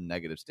reaction to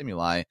negative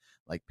stimuli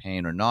like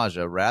pain or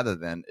nausea, rather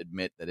than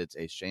admit that it's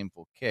a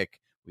shameful kick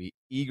we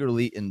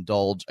eagerly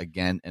indulge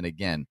again and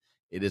again.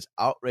 It is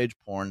outrage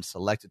porn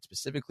selected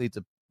specifically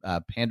to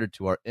pander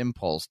to our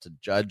impulse to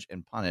judge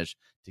and punish,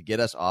 to get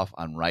us off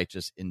on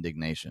righteous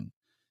indignation.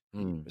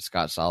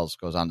 Scott Sauls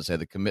goes on to say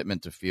the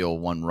commitment to feel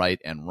one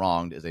right and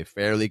wronged is a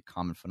fairly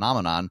common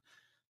phenomenon.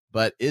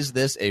 But is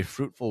this a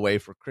fruitful way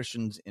for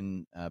Christians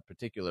in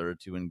particular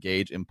to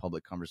engage in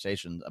public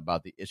conversations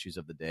about the issues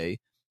of the day?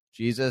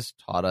 Jesus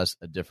taught us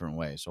a different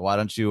way. So why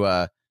don't you,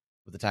 with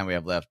the time we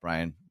have left,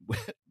 Brian,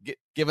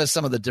 give us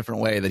some of the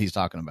different way that he's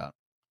talking about.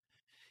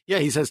 Yeah,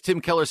 he says,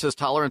 Tim Keller says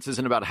tolerance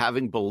isn't about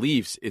having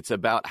beliefs. It's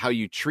about how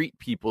you treat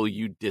people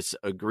you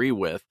disagree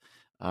with.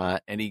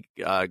 And he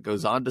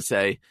goes on to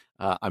say,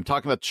 I'm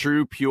talking about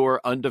true, pure,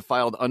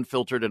 undefiled,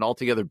 unfiltered, and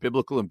altogether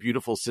biblical and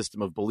beautiful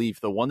system of belief,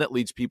 the one that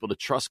leads people to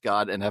trust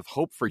God and have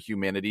hope for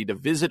humanity, to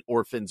visit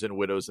orphans and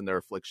widows in their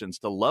afflictions,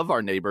 to love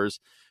our neighbors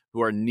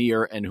who are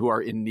near and who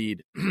are in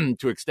need,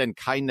 to extend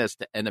kindness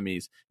to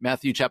enemies.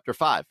 Matthew chapter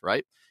 5,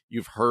 right?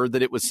 You've heard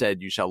that it was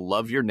said, you shall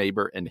love your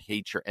neighbor and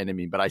hate your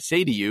enemy. But I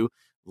say to you,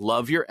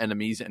 love your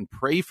enemies and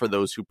pray for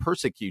those who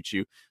persecute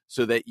you,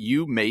 so that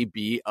you may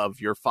be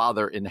of your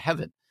Father in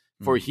heaven.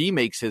 For he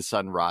makes his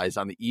sun rise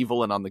on the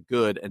evil and on the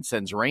good, and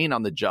sends rain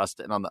on the just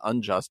and on the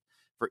unjust.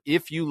 For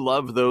if you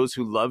love those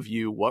who love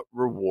you, what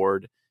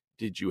reward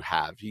did you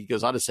have? He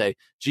goes on to say,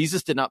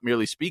 Jesus did not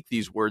merely speak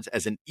these words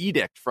as an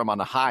edict from on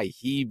high.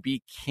 He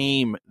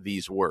became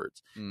these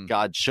words.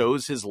 God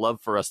shows his love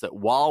for us, that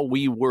while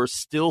we were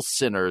still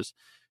sinners,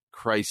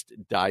 Christ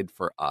died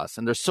for us.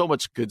 And there's so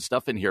much good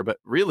stuff in here. But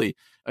really,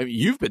 I mean,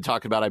 you've been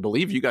talking about, I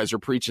believe you guys are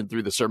preaching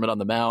through the Sermon on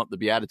the Mount, the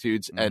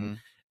Beatitudes,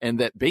 and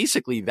that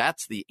basically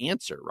that's the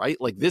answer, right?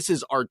 Like, this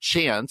is our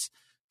chance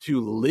to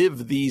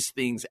live these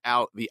things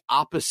out, the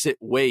opposite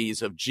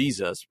ways of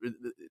Jesus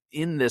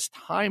in this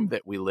time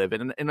that we live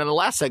in. And in the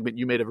last segment,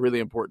 you made a really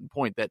important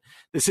point that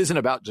this isn't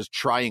about just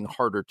trying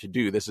harder to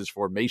do. This is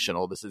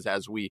formational. This is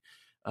as we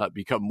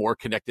become more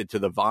connected to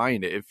the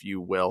vine, if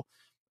you will.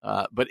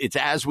 But it's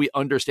as we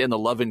understand the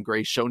love and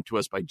grace shown to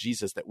us by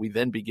Jesus that we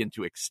then begin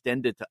to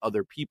extend it to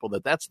other people,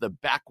 that's the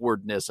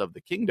backwardness of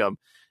the kingdom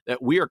that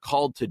we are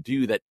called to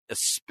do, that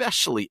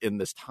especially in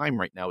this time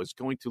right now is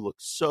going to look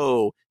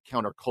so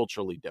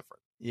counterculturally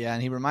different. Yeah,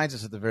 and he reminds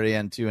us at the very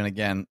end, too. And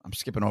again, I'm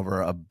skipping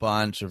over a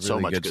bunch of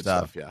really good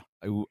stuff. Yeah,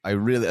 I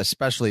really,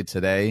 especially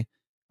today,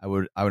 I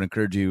would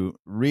encourage you,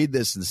 read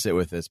this and sit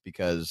with this,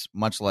 because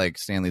much like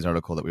Stanley's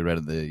article that we read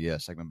in the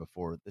segment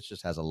before, this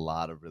just has a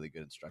lot of really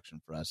good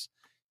instruction for us.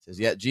 It says,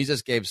 yet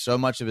Jesus gave so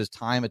much of his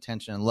time,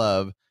 attention, and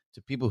love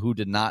to people who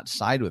did not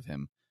side with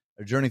him.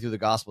 Our journey through the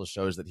gospel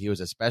shows that he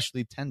was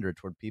especially tender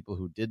toward people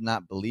who did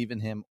not believe in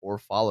him or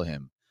follow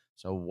him.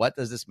 So what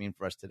does this mean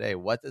for us today?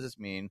 What does this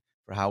mean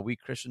for how we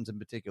Christians in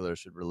particular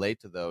should relate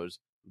to those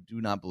who do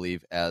not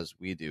believe as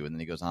we do? And then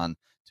he goes on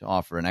to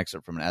offer an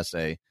excerpt from an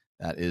essay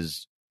that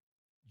is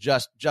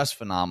just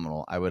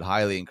phenomenal. I would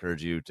highly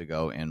encourage you to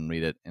go and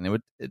read it.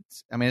 And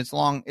it's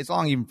long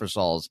even for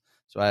Sauls.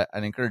 So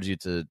I'd encourage you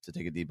to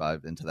take a deep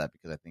dive into that,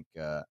 because I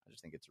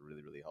just think it's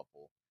really, really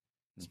helpful,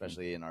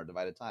 especially in our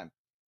divided time.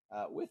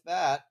 With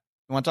that,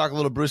 you want to talk a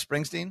little Bruce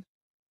Springsteen?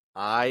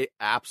 I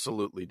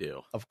absolutely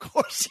do. Of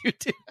course you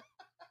do.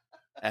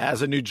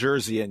 As a New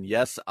Jerseyan,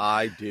 yes,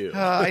 I do.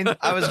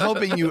 I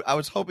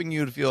was hoping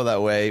you'd feel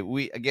that way.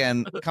 We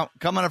again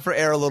come on up for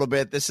air a little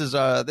bit. This is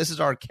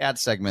our cat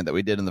segment that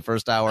we did in the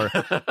first hour.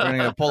 We're going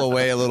to pull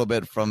away a little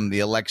bit from the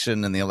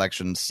election and the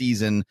election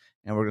season,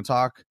 and we're going to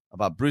talk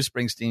about Bruce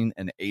Springsteen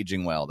and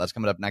aging well. That's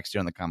coming up next year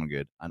on The Common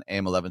Good on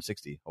AM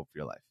 1160. Hope for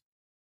your life.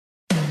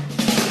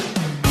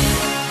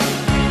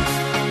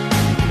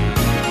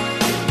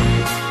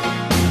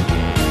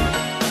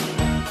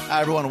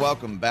 Hi, everyone.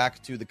 Welcome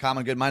back to The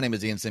Common Good. My name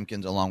is Ian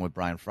Simpkins, along with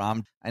Brian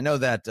Fromm. I know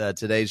that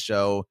today's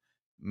show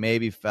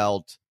maybe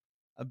felt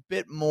a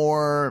bit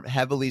more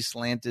heavily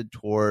slanted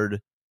toward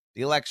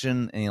the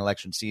election and the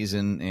election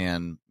season,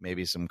 and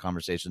maybe some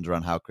conversations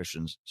around how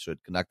Christians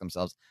should conduct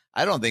themselves.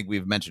 I don't think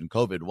we've mentioned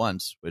COVID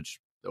once, which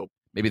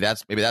maybe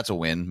that's a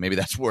win. Maybe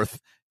that's worth.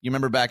 You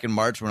remember back in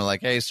March when we're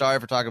like, hey, sorry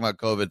for talking about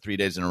COVID 3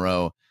 days in a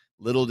row.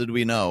 Little did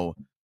we know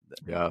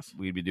that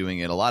we'd be doing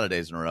it a lot of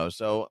days in a row.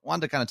 So I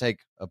wanted to kind of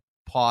take a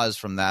pause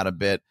from that a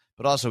bit,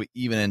 but also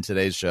even in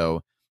today's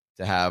show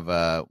to have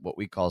what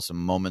we call some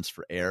moments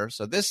for air.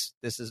 So this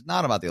is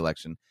not about the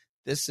election.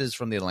 This is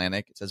from The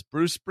Atlantic. It says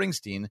Bruce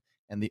Springsteen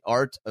and the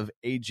art of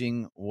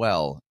aging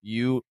well.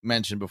 You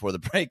mentioned before the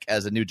break,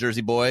 as a New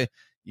Jersey boy,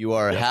 you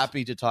are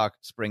happy to talk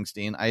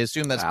Springsteen. I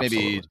assume that's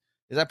maybe,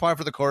 is that par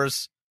for the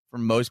course for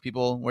most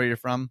people where you're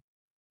from?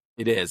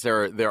 It is.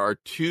 There are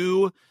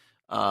two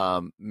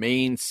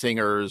main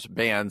singers,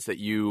 bands that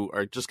you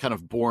are just kind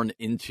of born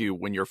into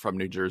when you're from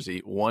New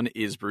Jersey. One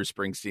is Bruce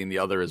Springsteen, the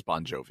other is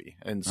Bon Jovi.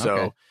 And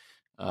so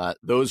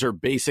those are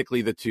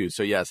basically the two.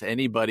 So yes,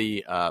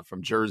 anybody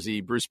from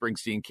Jersey, Bruce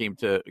Springsteen came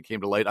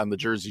to light on the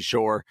Jersey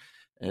Shore.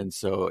 And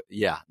so,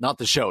 yeah, not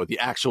the show, the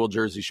actual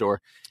Jersey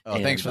Shore. Oh,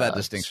 and, thanks for that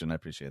distinction. I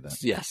appreciate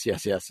that. Yes.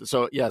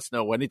 So, yes,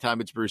 no,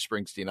 anytime it's Bruce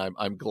Springsteen,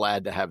 I'm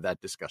glad to have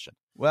that discussion.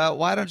 Well,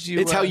 why don't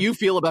you? It's how you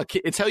feel about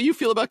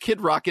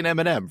Kid Rock and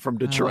Eminem from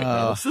Detroit.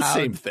 It's the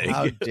same thing.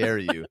 How dare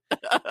you?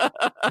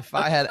 If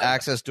I had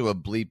access to a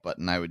bleep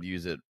button, I would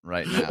use it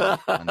right now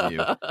on you.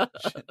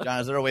 John,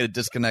 is there a way to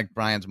disconnect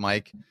Brian's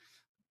mic?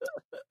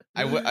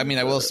 I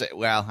will say,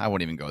 well, I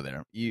won't even go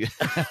there.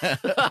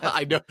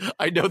 I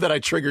know that I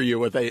trigger you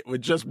with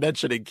just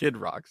mentioning Kid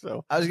Rock.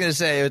 So I was going to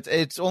say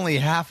it's only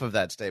half of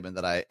that statement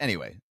that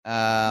anyway.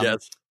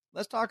 Yes.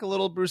 Let's talk a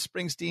little Bruce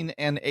Springsteen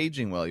and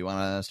aging well. You want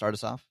to start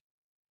us off?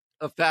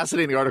 A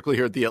fascinating article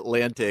here at The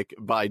Atlantic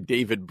by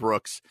David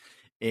Brooks.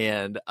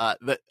 And I'm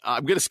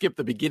going to skip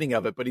the beginning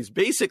of it, but his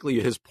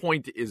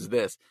point is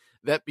this,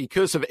 that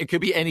because of, it could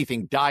be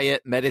anything,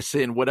 diet,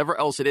 medicine, whatever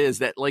else it is,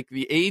 that like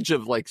the age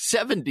of like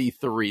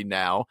 73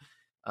 now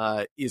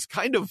is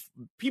kind of,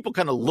 people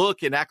kind of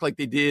look and act like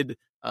they did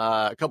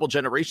a couple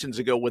generations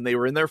ago when they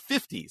were in their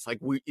 50s. Like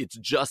it's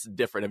just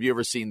different. Have you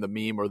ever seen the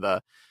meme or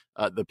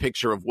the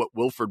picture of what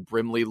Wilford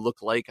Brimley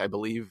looked like, I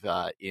believe,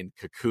 in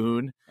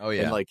Cocoon? Oh,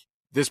 yeah. And like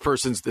this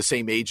person's the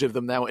same age of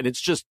them now. And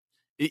it's just,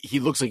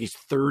 he looks like he's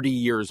 30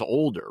 years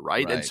older,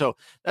 right? And so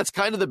that's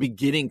kind of the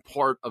beginning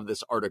part of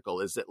this article,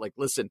 is that like,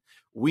 listen,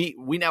 we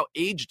now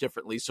age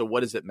differently, so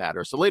what does it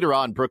matter? So later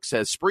on, Brooks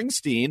says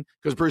Springsteen,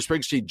 because Bruce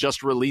Springsteen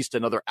just released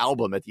another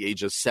album at the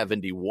age of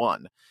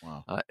 71.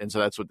 Wow. And so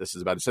that's what this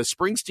is about. It says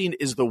Springsteen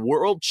is the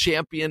world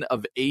champion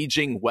of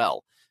aging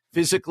well,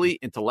 physically,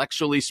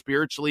 intellectually,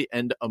 spiritually,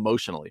 and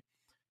emotionally.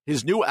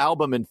 His new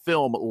album and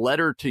film,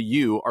 Letter to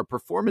You, are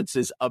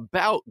performances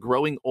about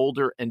growing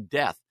older and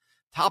death.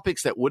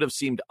 Topics that would have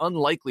seemed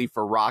unlikely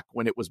for rock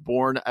when it was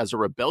born as a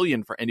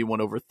rebellion for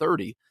anyone over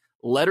 30.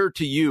 Letter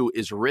to You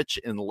is rich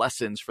in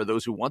lessons for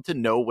those who want to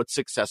know what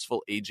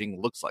successful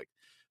aging looks like.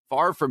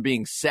 Far from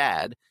being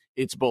sad,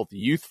 it's both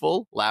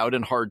youthful, loud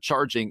and hard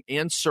charging,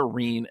 and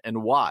serene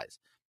and wise.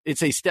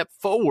 It's a step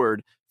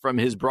forward from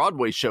his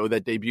Broadway show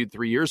that debuted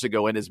 3 years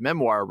ago and his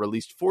memoir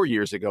released 4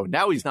 years ago.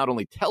 Now he's not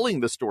only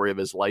telling the story of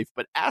his life,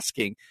 but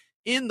asking,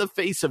 in the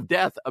face of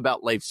death,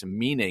 about life's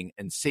meaning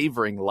and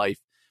savoring life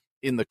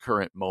in the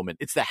current moment.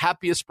 It's the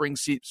happiest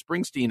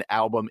Springsteen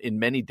album in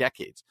many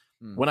decades.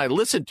 When I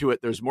listen to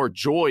it, there's more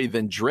joy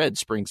than dread,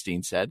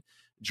 Springsteen said.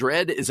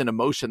 Dread is an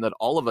emotion that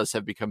all of us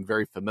have become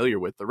very familiar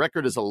with. The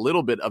record is a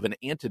little bit of an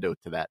antidote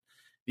to that.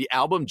 The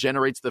album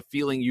generates the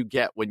feeling you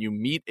get when you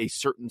meet a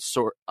certain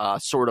sort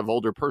of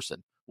older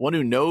person, one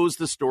who knows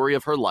the story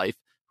of her life,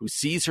 who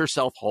sees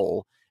herself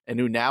whole, and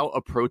who now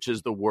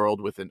approaches the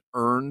world with an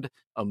earned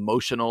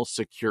emotional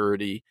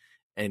security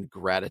and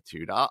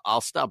gratitude.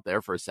 I'll stop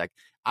there for a sec.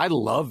 I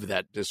love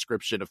that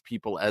description of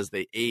people as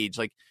they age.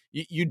 Like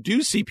you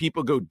do see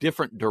people go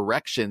different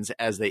directions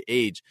as they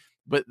age,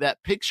 but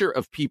that picture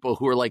of people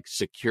who are like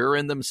secure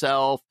in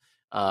themselves,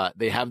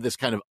 they have this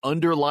kind of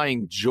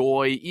underlying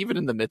joy, even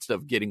in the midst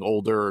of getting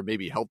older or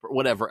maybe health or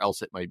whatever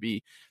else it might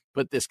be.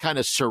 But this kind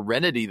of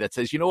serenity that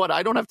says, you know what,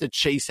 I don't have to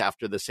chase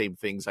after the same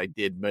things I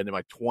did in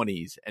my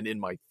 20s and in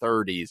my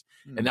 30s.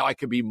 And now I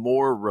can be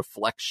more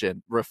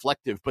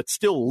reflective, but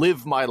still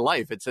live my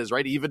life. It says,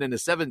 right, even in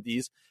his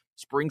 70s,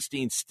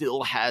 Springsteen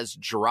still has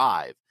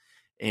drive.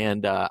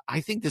 And I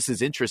think this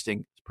is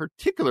interesting,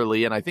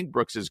 particularly, and I think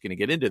Brooks is going to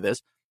get into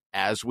this,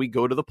 as we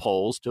go to the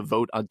polls to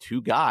vote on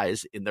two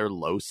guys in their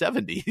low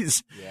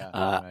 70s.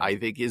 I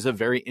think is a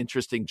very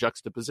interesting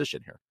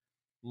juxtaposition here.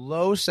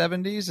 Low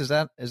 70s? Is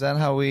that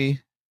how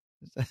we?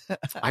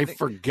 I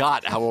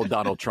forgot how old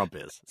Donald Trump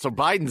is. So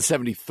Biden's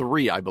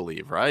 73, I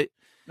believe, right?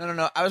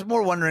 No. I was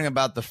more wondering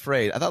about the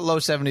phrase. I thought low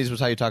 70s was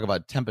how you talk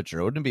about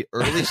temperature. Wouldn't it be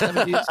early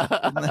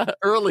 70s?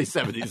 Early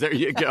 70s. There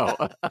you go.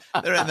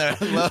 They're in there.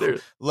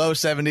 Low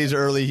 70s,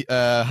 early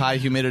high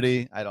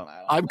humidity. I don't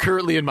know. I'm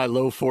currently in my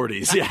low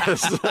 40s.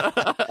 Yes.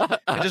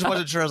 I just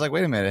wasn't sure. I was like,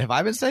 wait a minute. Have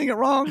I been saying it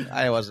wrong?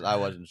 I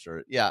wasn't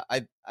sure. Yeah.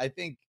 I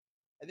think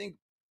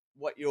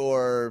what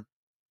you're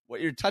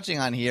touching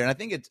on here, and I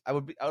think I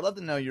would love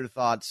to know your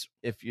thoughts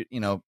if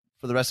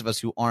for the rest of us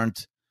who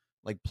aren't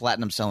like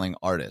platinum selling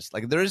artists.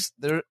 Like there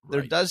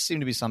does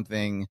seem to be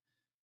something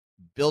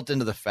built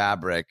into the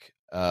fabric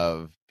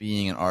of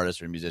being an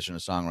artist or a musician or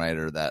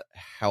songwriter that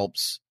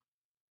helps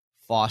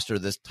foster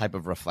this type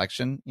of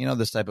reflection,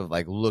 this type of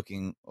like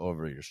looking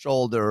over your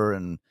shoulder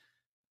and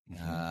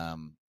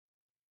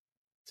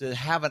to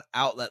have an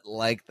outlet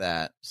like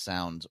that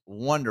sounds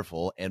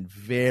wonderful, and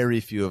very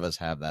few of us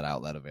have that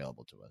outlet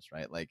available to us,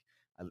 right? Like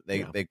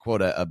they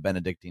quote a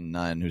Benedictine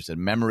nun who said,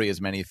 "Memory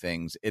is many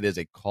things. It is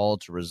a call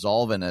to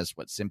resolve in us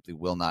what simply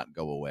will not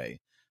go away."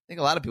 I think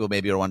a lot of people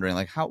maybe are wondering,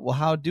 like,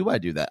 how do I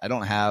do that? I'm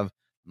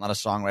not a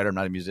songwriter, I'm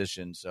not a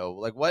musician. So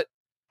like what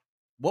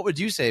would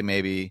you say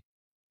maybe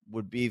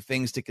would be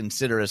things to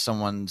consider as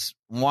someone's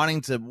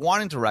wanting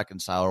to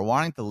reconcile or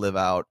wanting to live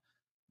out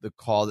the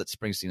call that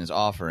Springsteen is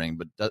offering,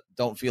 but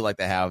don't feel like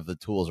they have the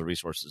tools or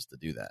resources to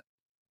do that?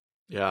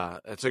 Yeah,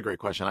 that's a great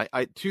question.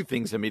 I two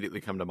things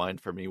immediately come to mind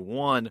for me.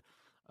 One,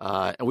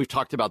 and we've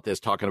talked about this,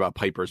 talking about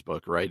Piper's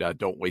book, right?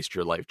 Don't Waste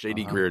Your Life.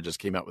 J.D. Greear just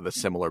came out with a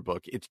similar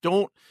book. It's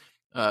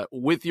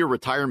with your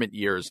retirement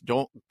years,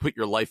 don't put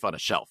your life on a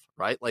shelf,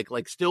 right?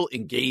 Like still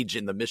engage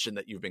in the mission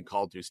that you've been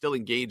called to, still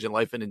engage in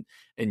life and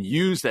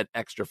use that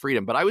extra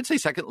freedom. But I would say,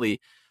 secondly,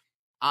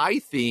 I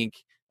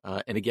think,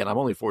 and again, I'm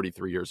only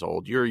 43 years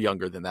old. You're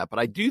younger than that. But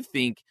I do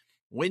think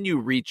when you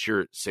reach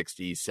your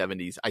 60s,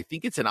 70s, I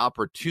think it's an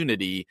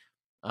opportunity,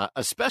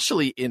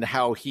 especially in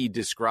how he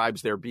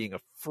describes there being a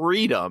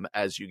freedom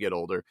as you get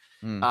older,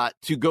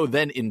 to go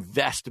then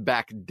invest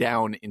back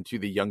down into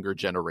the younger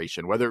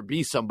generation, whether it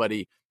be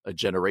somebody a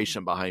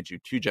generation behind you,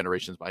 2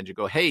 generations behind you.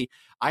 Go, hey,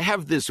 I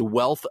have this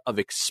wealth of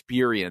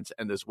experience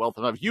and this wealth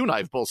of, you and I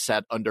have both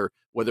sat under,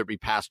 whether it be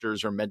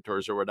pastors or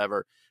mentors or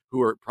whatever,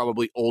 who are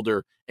probably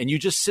older, and you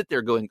just sit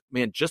there going,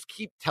 man, just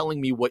keep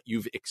telling me what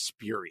you've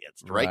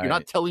experienced, right? You're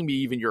not telling me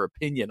even your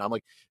opinion. I'm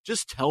like,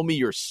 just tell me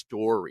your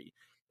story.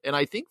 And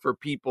I think for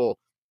people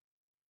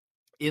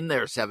in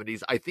their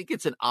 70s, I think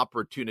it's an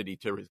opportunity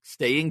to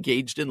stay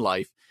engaged in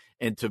life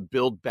and to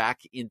build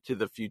back into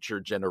the future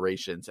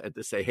generations and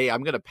to say, hey,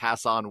 I'm going to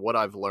pass on what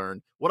I've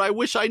learned, what I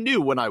wish I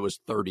knew when I was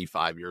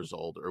 35 years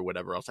old or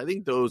whatever else. I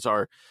think those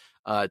are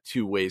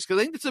 2 ways, because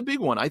I think it's a big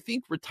one. I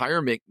think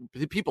retirement,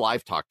 the people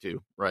I've talked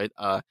to, right?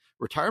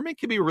 Retirement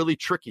can be really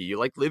tricky.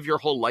 You live your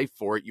whole life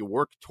for it. You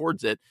work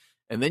towards it,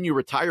 and then you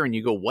retire and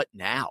you go, what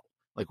now?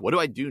 Like, what do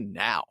I do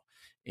now?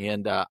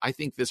 And I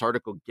think this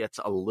article gets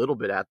a little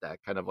bit at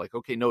that, kind of like,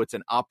 okay, no, it's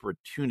an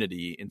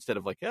opportunity instead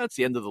of like, it's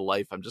the end of the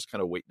life, I'm just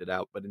kind of waiting it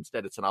out. But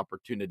instead, it's an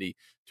opportunity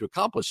to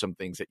accomplish some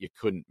things that you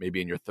couldn't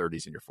maybe in your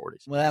 30s and your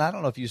 40s. Well, and I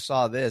don't know if you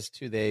saw this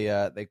too.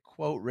 They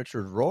quote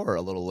Richard Rohr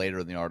a little later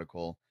in the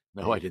article.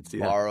 No, I didn't see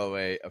that. Borrow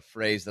a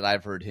phrase that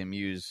I've heard him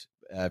use.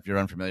 If you're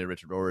unfamiliar,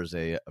 Richard Rohr is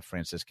a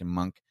Franciscan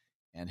monk,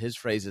 and his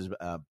phrase is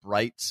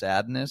bright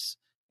sadness.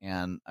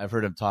 And I've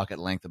heard him talk at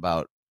length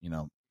about,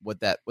 what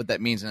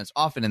that means, and it's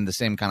often in the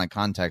same kind of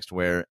context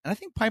where, and I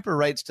think Piper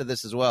writes to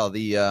this as well,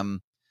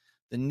 the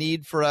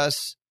need for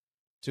us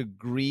to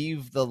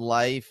grieve the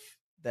life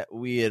that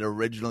we had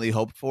originally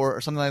hoped for,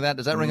 or something like that.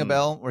 Does that ring a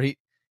bell? Where he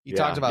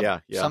talks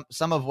about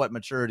some of what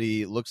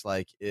maturity looks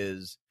like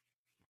is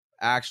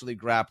actually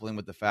grappling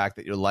with the fact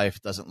that your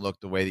life doesn't look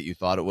the way that you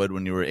thought it would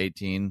when you were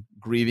 18,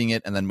 grieving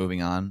it and then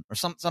moving on, or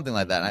something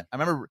like that. I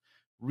remember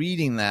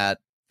reading that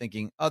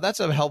thinking, oh,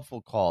 that's a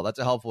helpful call. That's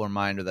a helpful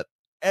reminder that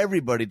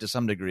everybody to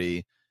some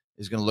degree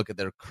is going to look at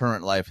their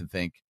current life and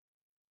think,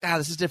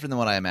 this is different than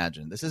what I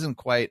imagined. This isn't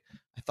quite,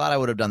 I thought I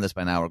would have done this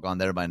by now or gone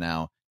there by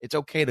now. It's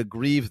okay to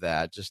grieve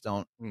that. Just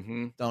don't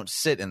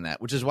sit in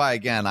that, which is why,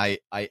 again, I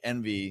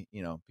envy,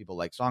 people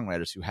like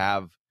songwriters who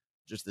have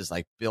just this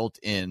like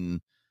built-in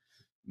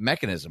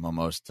mechanism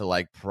almost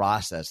to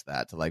process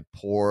that, to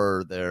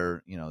pour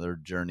their, their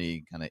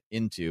journey kind of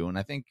into. And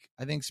I think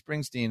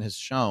Springsteen has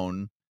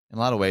shown in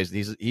a lot of ways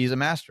that he's a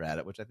master at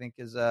it, which I think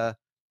is,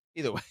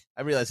 either way,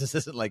 I realize this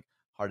isn't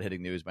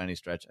hard-hitting news by any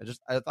stretch.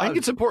 I think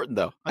it's important,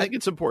 though. I think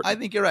it's important. I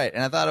think you're right,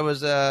 and I thought it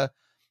was an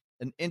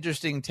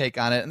interesting take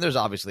on it. And there's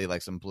obviously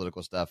some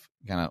political stuff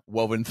kind of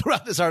woven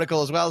throughout this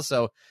article as well.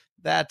 So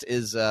that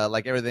is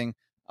like everything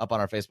up on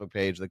our Facebook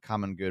page, the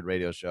Common Good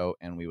Radio Show,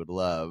 and we would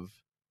love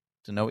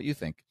to know what you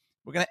think.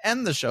 We're going to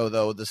end the show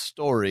though. The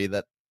story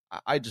that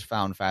I just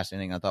found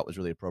fascinating, I thought was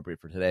really appropriate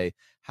for today: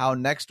 how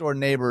next-door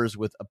neighbors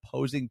with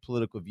opposing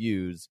political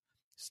views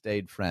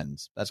stayed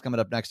friends. That's coming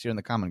up next here in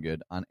the Common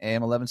Good on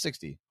AM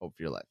 1160. Hope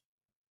for your life.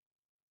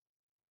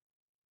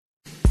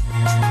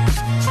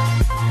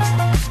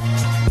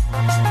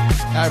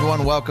 Hi,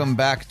 everyone. Welcome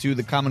back to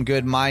the Common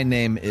Good. My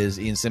name is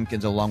Ian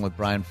Simpkins, along with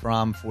Brian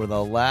Fromm, for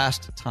the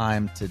last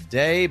time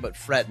today, but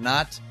fret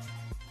not.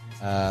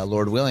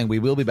 Lord willing, we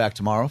will be back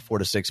tomorrow, 4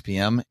 to 6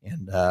 p.m.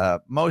 And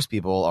most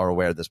people are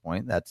aware at this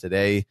point that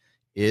today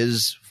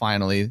is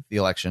finally the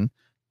election.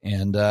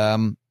 And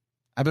I've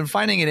been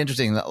finding it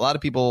interesting that a lot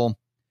of people,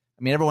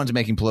 everyone's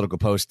making political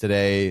posts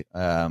today.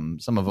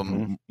 Some of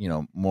them,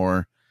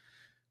 more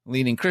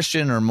leaning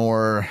Christian or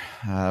more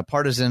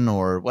partisan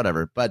or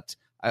whatever. But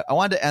I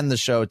wanted to end the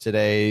show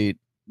today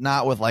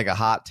not with a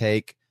hot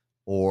take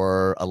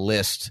or a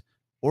list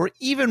or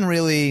even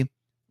really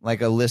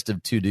a list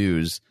of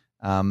to-dos.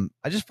 I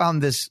just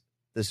found this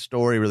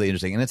story really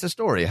interesting. And it's a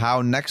story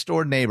how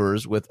next-door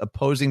neighbors with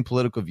opposing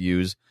political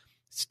views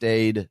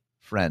stayed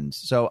friends.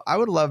 So I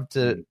would love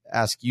to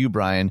ask you,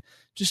 Brian,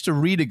 just to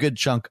read a good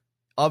chunk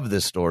of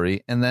this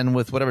story, and then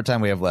with whatever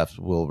time we have left,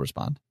 we'll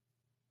respond.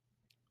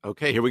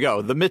 Okay, here we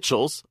go. The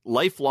Mitchells,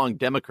 lifelong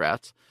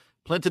Democrats,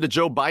 planted a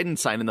Joe Biden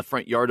sign in the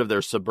front yard of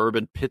their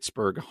suburban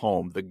Pittsburgh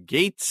home. The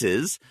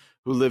Gateses,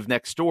 who live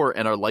next door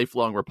and are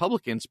lifelong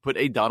Republicans, put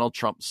a Donald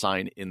Trump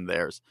sign in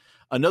theirs.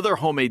 Another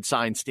homemade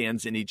sign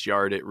stands in each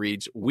yard. It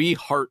reads, "We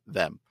heart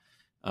them,"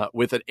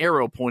 with an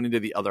arrow pointing to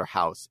the other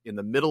house. In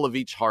the middle of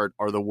each heart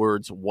are the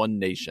words, "One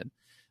Nation."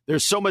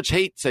 There's so much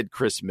hate, said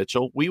Chris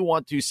Mitchell. We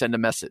want to send a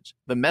message.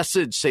 The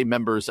message, say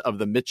members of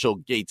the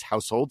Mitchell-Gates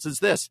households, is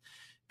this.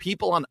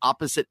 People on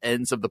opposite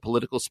ends of the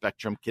political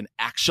spectrum can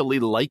actually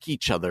like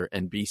each other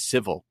and be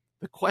civil.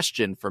 The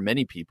question for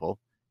many people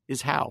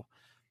is how.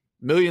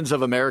 Millions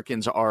of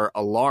Americans are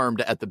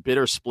alarmed at the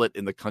bitter split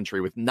in the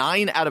country, with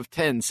 9 out of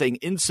 10 saying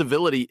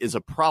incivility is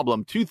a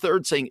problem,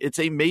 2/3 saying it's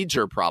a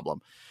major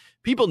problem.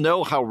 People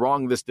know how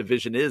wrong this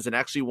division is and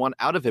actually want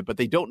out of it, but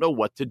they don't know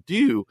what to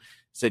do,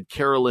 said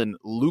Carolyn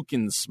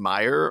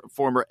Lukensmeyer,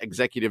 former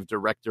executive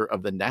director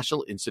of the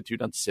National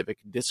Institute on Civic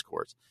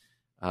Discourse.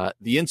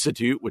 The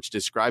Institute, which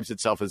describes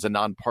itself as a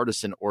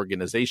nonpartisan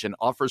organization,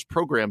 offers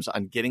programs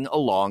on getting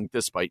along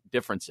despite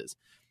differences.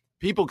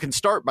 People can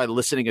start by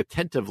listening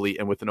attentively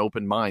and with an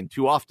open mind.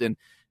 Too often,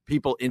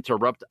 people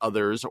interrupt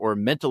others or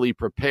mentally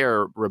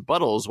prepare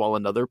rebuttals while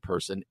another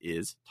person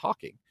is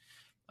talking.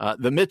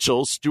 The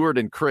Mitchells, Stuart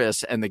and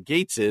Chris, and the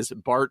Gateses,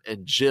 Bart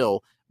and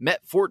Jill,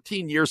 met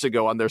 14 years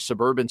ago on their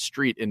suburban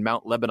street in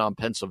Mount Lebanon,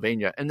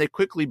 Pennsylvania, and they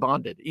quickly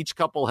bonded. Each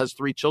couple has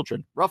 3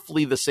 children,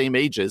 roughly the same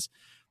ages,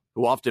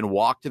 who often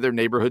walk to their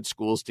neighborhood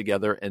schools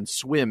together and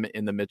swim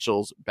in the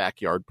Mitchells'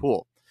 backyard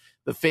pool.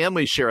 The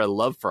families share a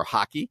love for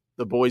hockey,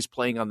 the boys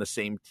playing on the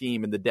same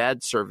team and the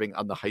dad serving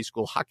on the high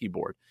school hockey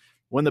board.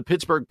 When the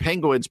Pittsburgh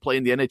Penguins play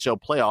in the NHL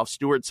playoffs,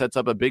 Stuart sets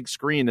up a big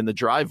screen in the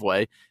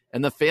driveway,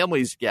 and the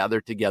families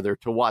gather together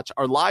to watch.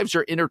 Our lives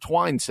are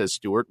intertwined, says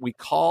Stuart. We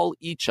call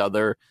each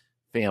other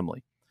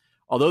family.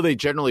 Although they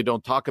generally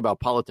don't talk about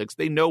politics,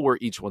 they know where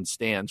each one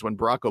stands. When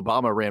Barack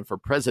Obama ran for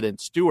president,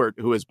 Stuart,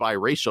 who is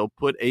biracial,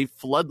 put a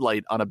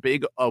floodlight on a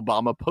big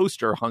Obama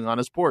poster hung on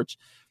his porch.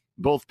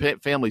 Both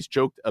families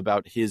joked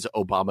about his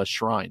Obama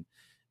shrine.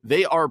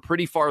 They are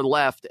pretty far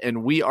left,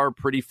 and we are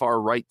pretty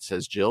far right,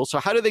 says Jill. So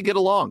how do they get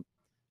along?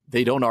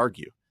 They don't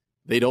argue.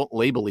 They don't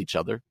label each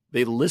other.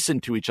 They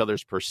listen to each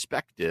other's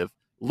perspective,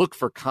 look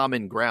for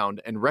common ground,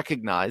 and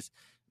recognize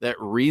that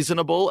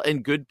reasonable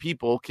and good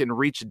people can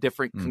reach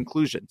different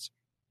conclusions.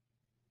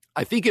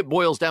 I think it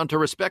boils down to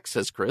respect,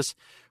 says Chris.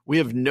 We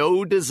have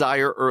no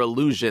desire or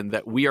illusion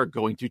that we are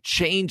going to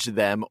change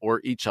them or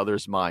each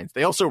other's minds.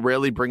 They also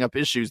rarely bring up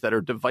issues that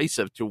are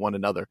divisive to one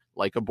another,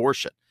 like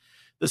abortion.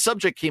 The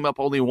subject came up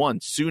only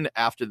once, soon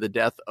after the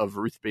death of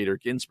Ruth Bader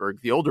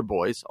Ginsburg. The older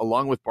boys,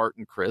 along with Bart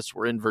and Chris,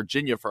 were in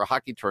Virginia for a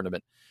hockey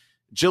tournament.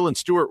 Jill and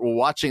Stuart were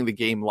watching the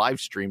game live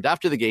streamed.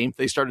 After the game,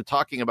 they started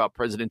talking about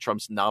President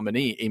Trump's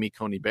nominee, Amy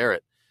Coney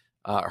Barrett,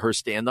 her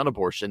stand on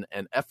abortion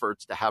and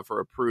efforts to have her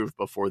approved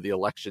before the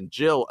election.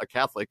 Jill, a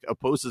Catholic,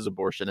 opposes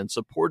abortion and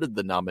supported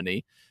the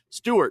nominee.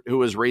 Stuart, who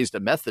was raised a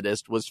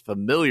Methodist, was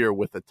familiar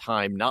with a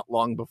time not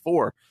long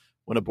before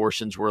when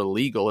abortions were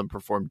illegal and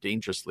performed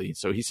dangerously.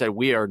 So he said,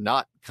 we are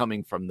not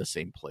coming from the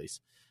same place.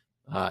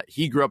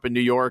 He grew up in New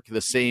York,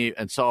 the same,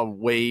 and saw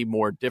way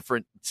more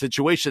different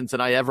situations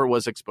than I ever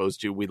was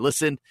exposed to. We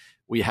listened.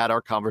 We had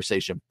our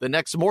conversation. The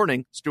next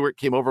morning, Stuart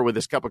came over with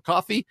his cup of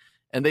coffee,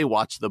 and they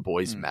watched the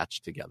boys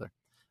match together.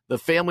 The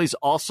families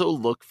also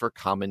look for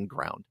common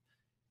ground.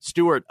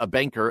 Stuart, a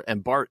banker,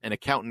 and Bart, an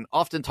accountant,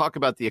 often talk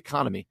about the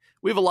economy.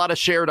 We have a lot of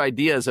shared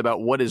ideas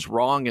about what is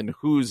wrong and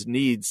whose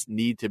needs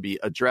need to be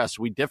addressed.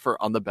 We differ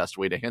on the best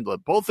way to handle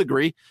it. Both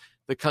agree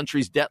the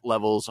country's debt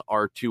levels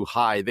are too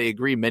high. They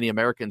agree many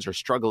Americans are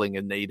struggling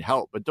and need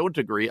help, but don't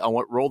agree on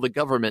what role the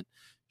government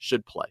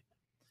should play.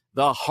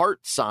 The heart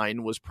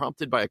sign was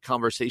prompted by a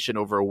conversation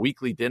over a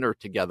weekly dinner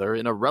together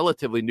in a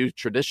relatively new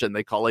tradition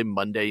they call a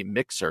Monday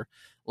mixer.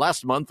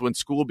 Last month, when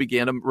school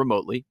began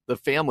remotely, the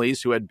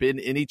families who had been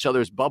in each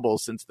other's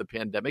bubbles since the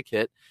pandemic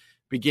hit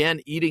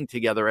began eating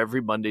together every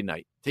Monday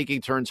night,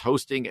 taking turns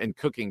hosting and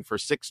cooking for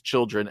 6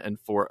 children and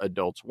 4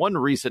 adults. One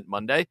recent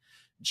Monday,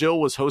 Jill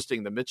was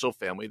hosting the Mitchell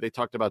family. They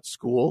talked about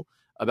school,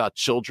 about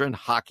children,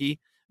 hockey,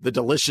 the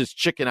delicious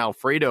chicken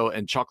Alfredo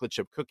and chocolate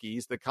chip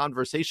cookies. The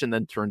conversation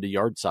then turned to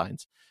yard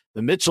signs.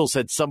 The Mitchells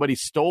said somebody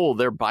stole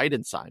their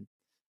Biden sign.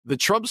 The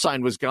Trump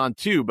sign was gone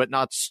too, but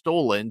not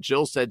stolen.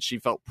 Jill said she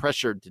felt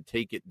pressured to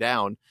take it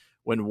down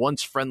when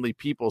once friendly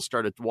people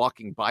started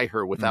walking by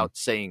her without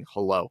saying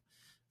hello.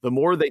 The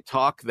more they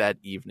talked that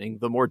evening,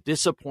 the more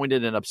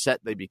disappointed and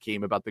upset they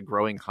became about the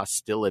growing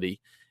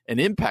hostility and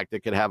impact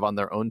it could have on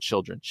their own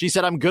children. She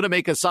said, I'm going to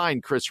make a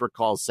sign, Chris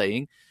recalls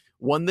saying,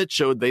 one that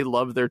showed they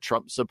love their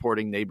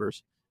Trump-supporting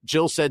neighbors.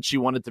 Jill said she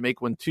wanted to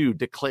make one too,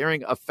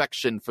 declaring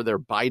affection for their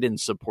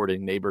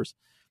Biden-supporting neighbors.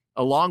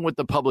 Along with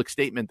the public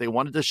statement, they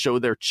wanted to show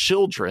their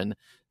children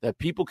that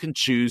people can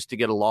choose to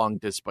get along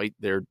despite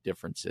their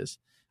differences.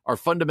 Our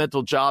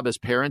fundamental job as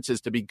parents is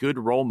to be good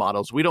role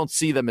models. We don't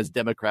see them as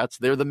Democrats.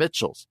 They're the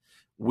Mitchells.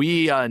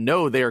 We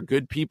know they are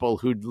good people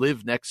who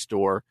live next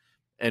door,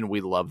 and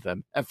we love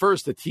them. At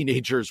first, the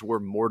teenagers were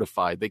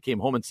mortified. They came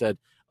home and said,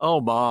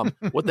 oh, Mom,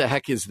 what the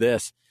heck is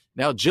this?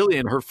 Now,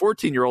 Jillian, her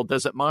 14-year-old,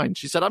 doesn't mind.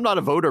 She said, I'm not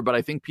a voter, but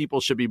I think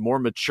people should be more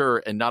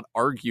mature and not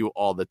argue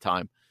all the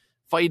time.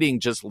 Fighting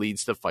just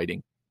leads to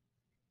fighting.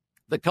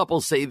 The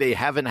couple say they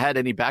haven't had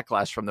any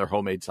backlash from their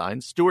homemade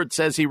signs. Stuart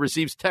says he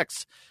receives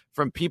texts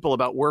from people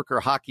about work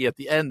or hockey. At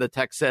the end, the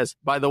text says,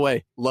 by the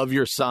way, love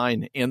your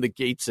sign, and the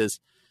Gateses.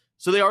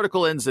 So the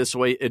article ends this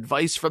way: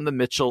 advice from the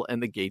Mitchell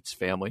and the Gates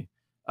family.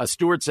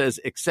 Stuart says,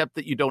 accept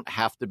that you don't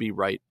have to be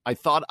right. I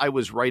thought I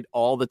was right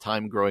all the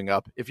time growing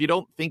up. If you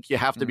don't think you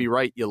have to be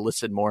right, you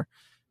listen more.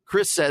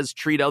 Chris says,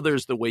 treat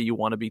others the way you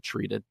want to be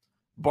treated.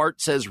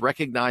 Bart says,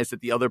 recognize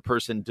that the other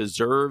person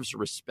deserves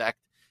respect,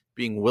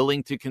 being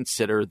willing to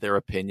consider their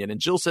opinion. And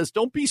Jill says,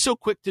 don't be so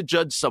quick to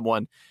judge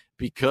someone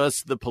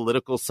because the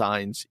political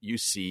signs you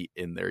see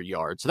in their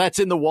yard. So that's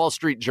in the Wall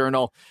Street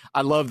Journal.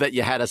 I love that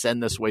you had us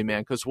end this way,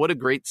 man, because what a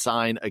great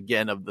sign,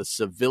 again, of the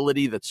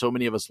civility that so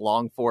many of us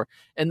long for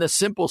and the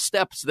simple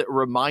steps that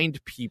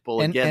remind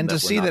people, again, and to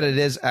see that it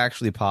is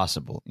actually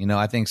possible. You know,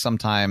 I think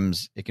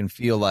sometimes it can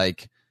feel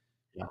like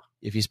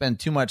if you spend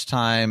too much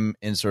time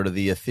in sort of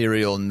the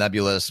ethereal,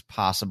 nebulous,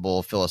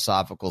 possible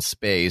philosophical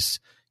space,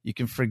 you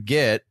can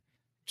forget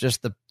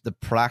just the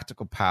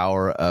practical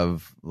power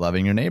of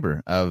loving your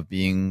neighbor, of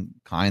being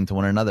kind to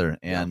one another.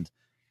 And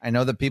I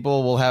know that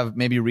people will have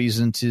maybe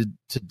reason to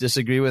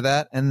disagree with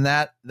that, and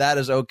that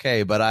is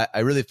okay. But I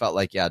really felt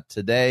like,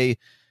 today,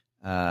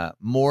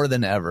 more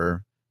than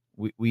ever,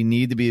 we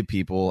need to be a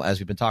people, as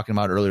we've been talking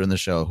about earlier in the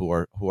show,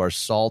 who are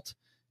salt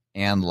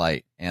and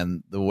light.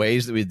 And the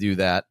ways that we do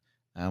that,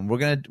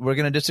 we're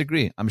gonna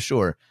disagree, I'm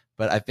sure.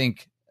 But I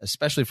think,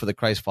 especially for the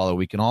Christ follower,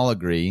 we can all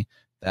agree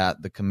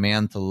that the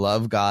command to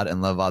love God and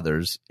love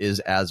others is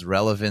as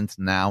relevant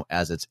now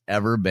as it's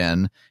ever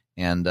been.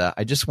 And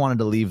I just wanted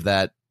to leave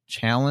that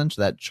challenge,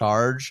 that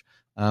charge,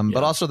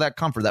 but also that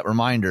comfort, that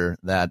reminder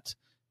that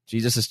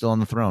Jesus is still on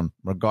the throne,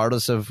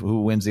 regardless of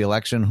who wins the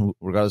election,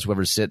 regardless of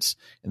whoever sits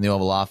in the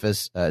Oval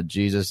Office.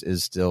 Jesus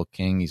is still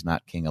king. He's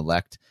not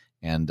king-elect,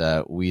 and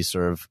we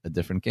serve a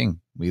different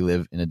king. We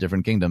live in a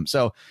different kingdom.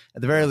 So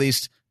at the very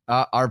least,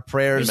 our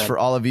prayers for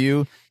all of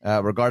you,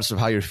 regardless of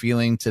how you're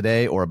feeling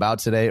today or about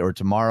today or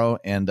tomorrow.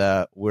 And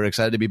we're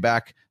excited to be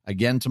back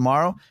again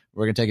tomorrow.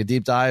 We're going to take a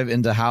deep dive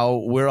into how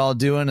we're all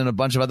doing and a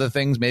bunch of other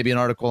things, maybe an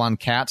article on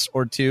cats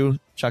or two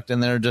chucked in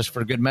there just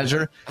for good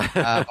measure.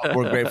 But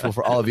we're grateful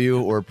for all of you.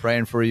 We're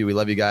praying for you. We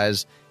love you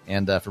guys.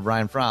 And for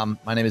Brian Fromm,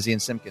 my name is Ian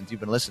Simpkins.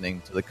 You've been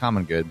listening to The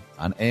Common Good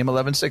on AM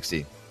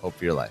 1160. Hope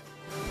for your life.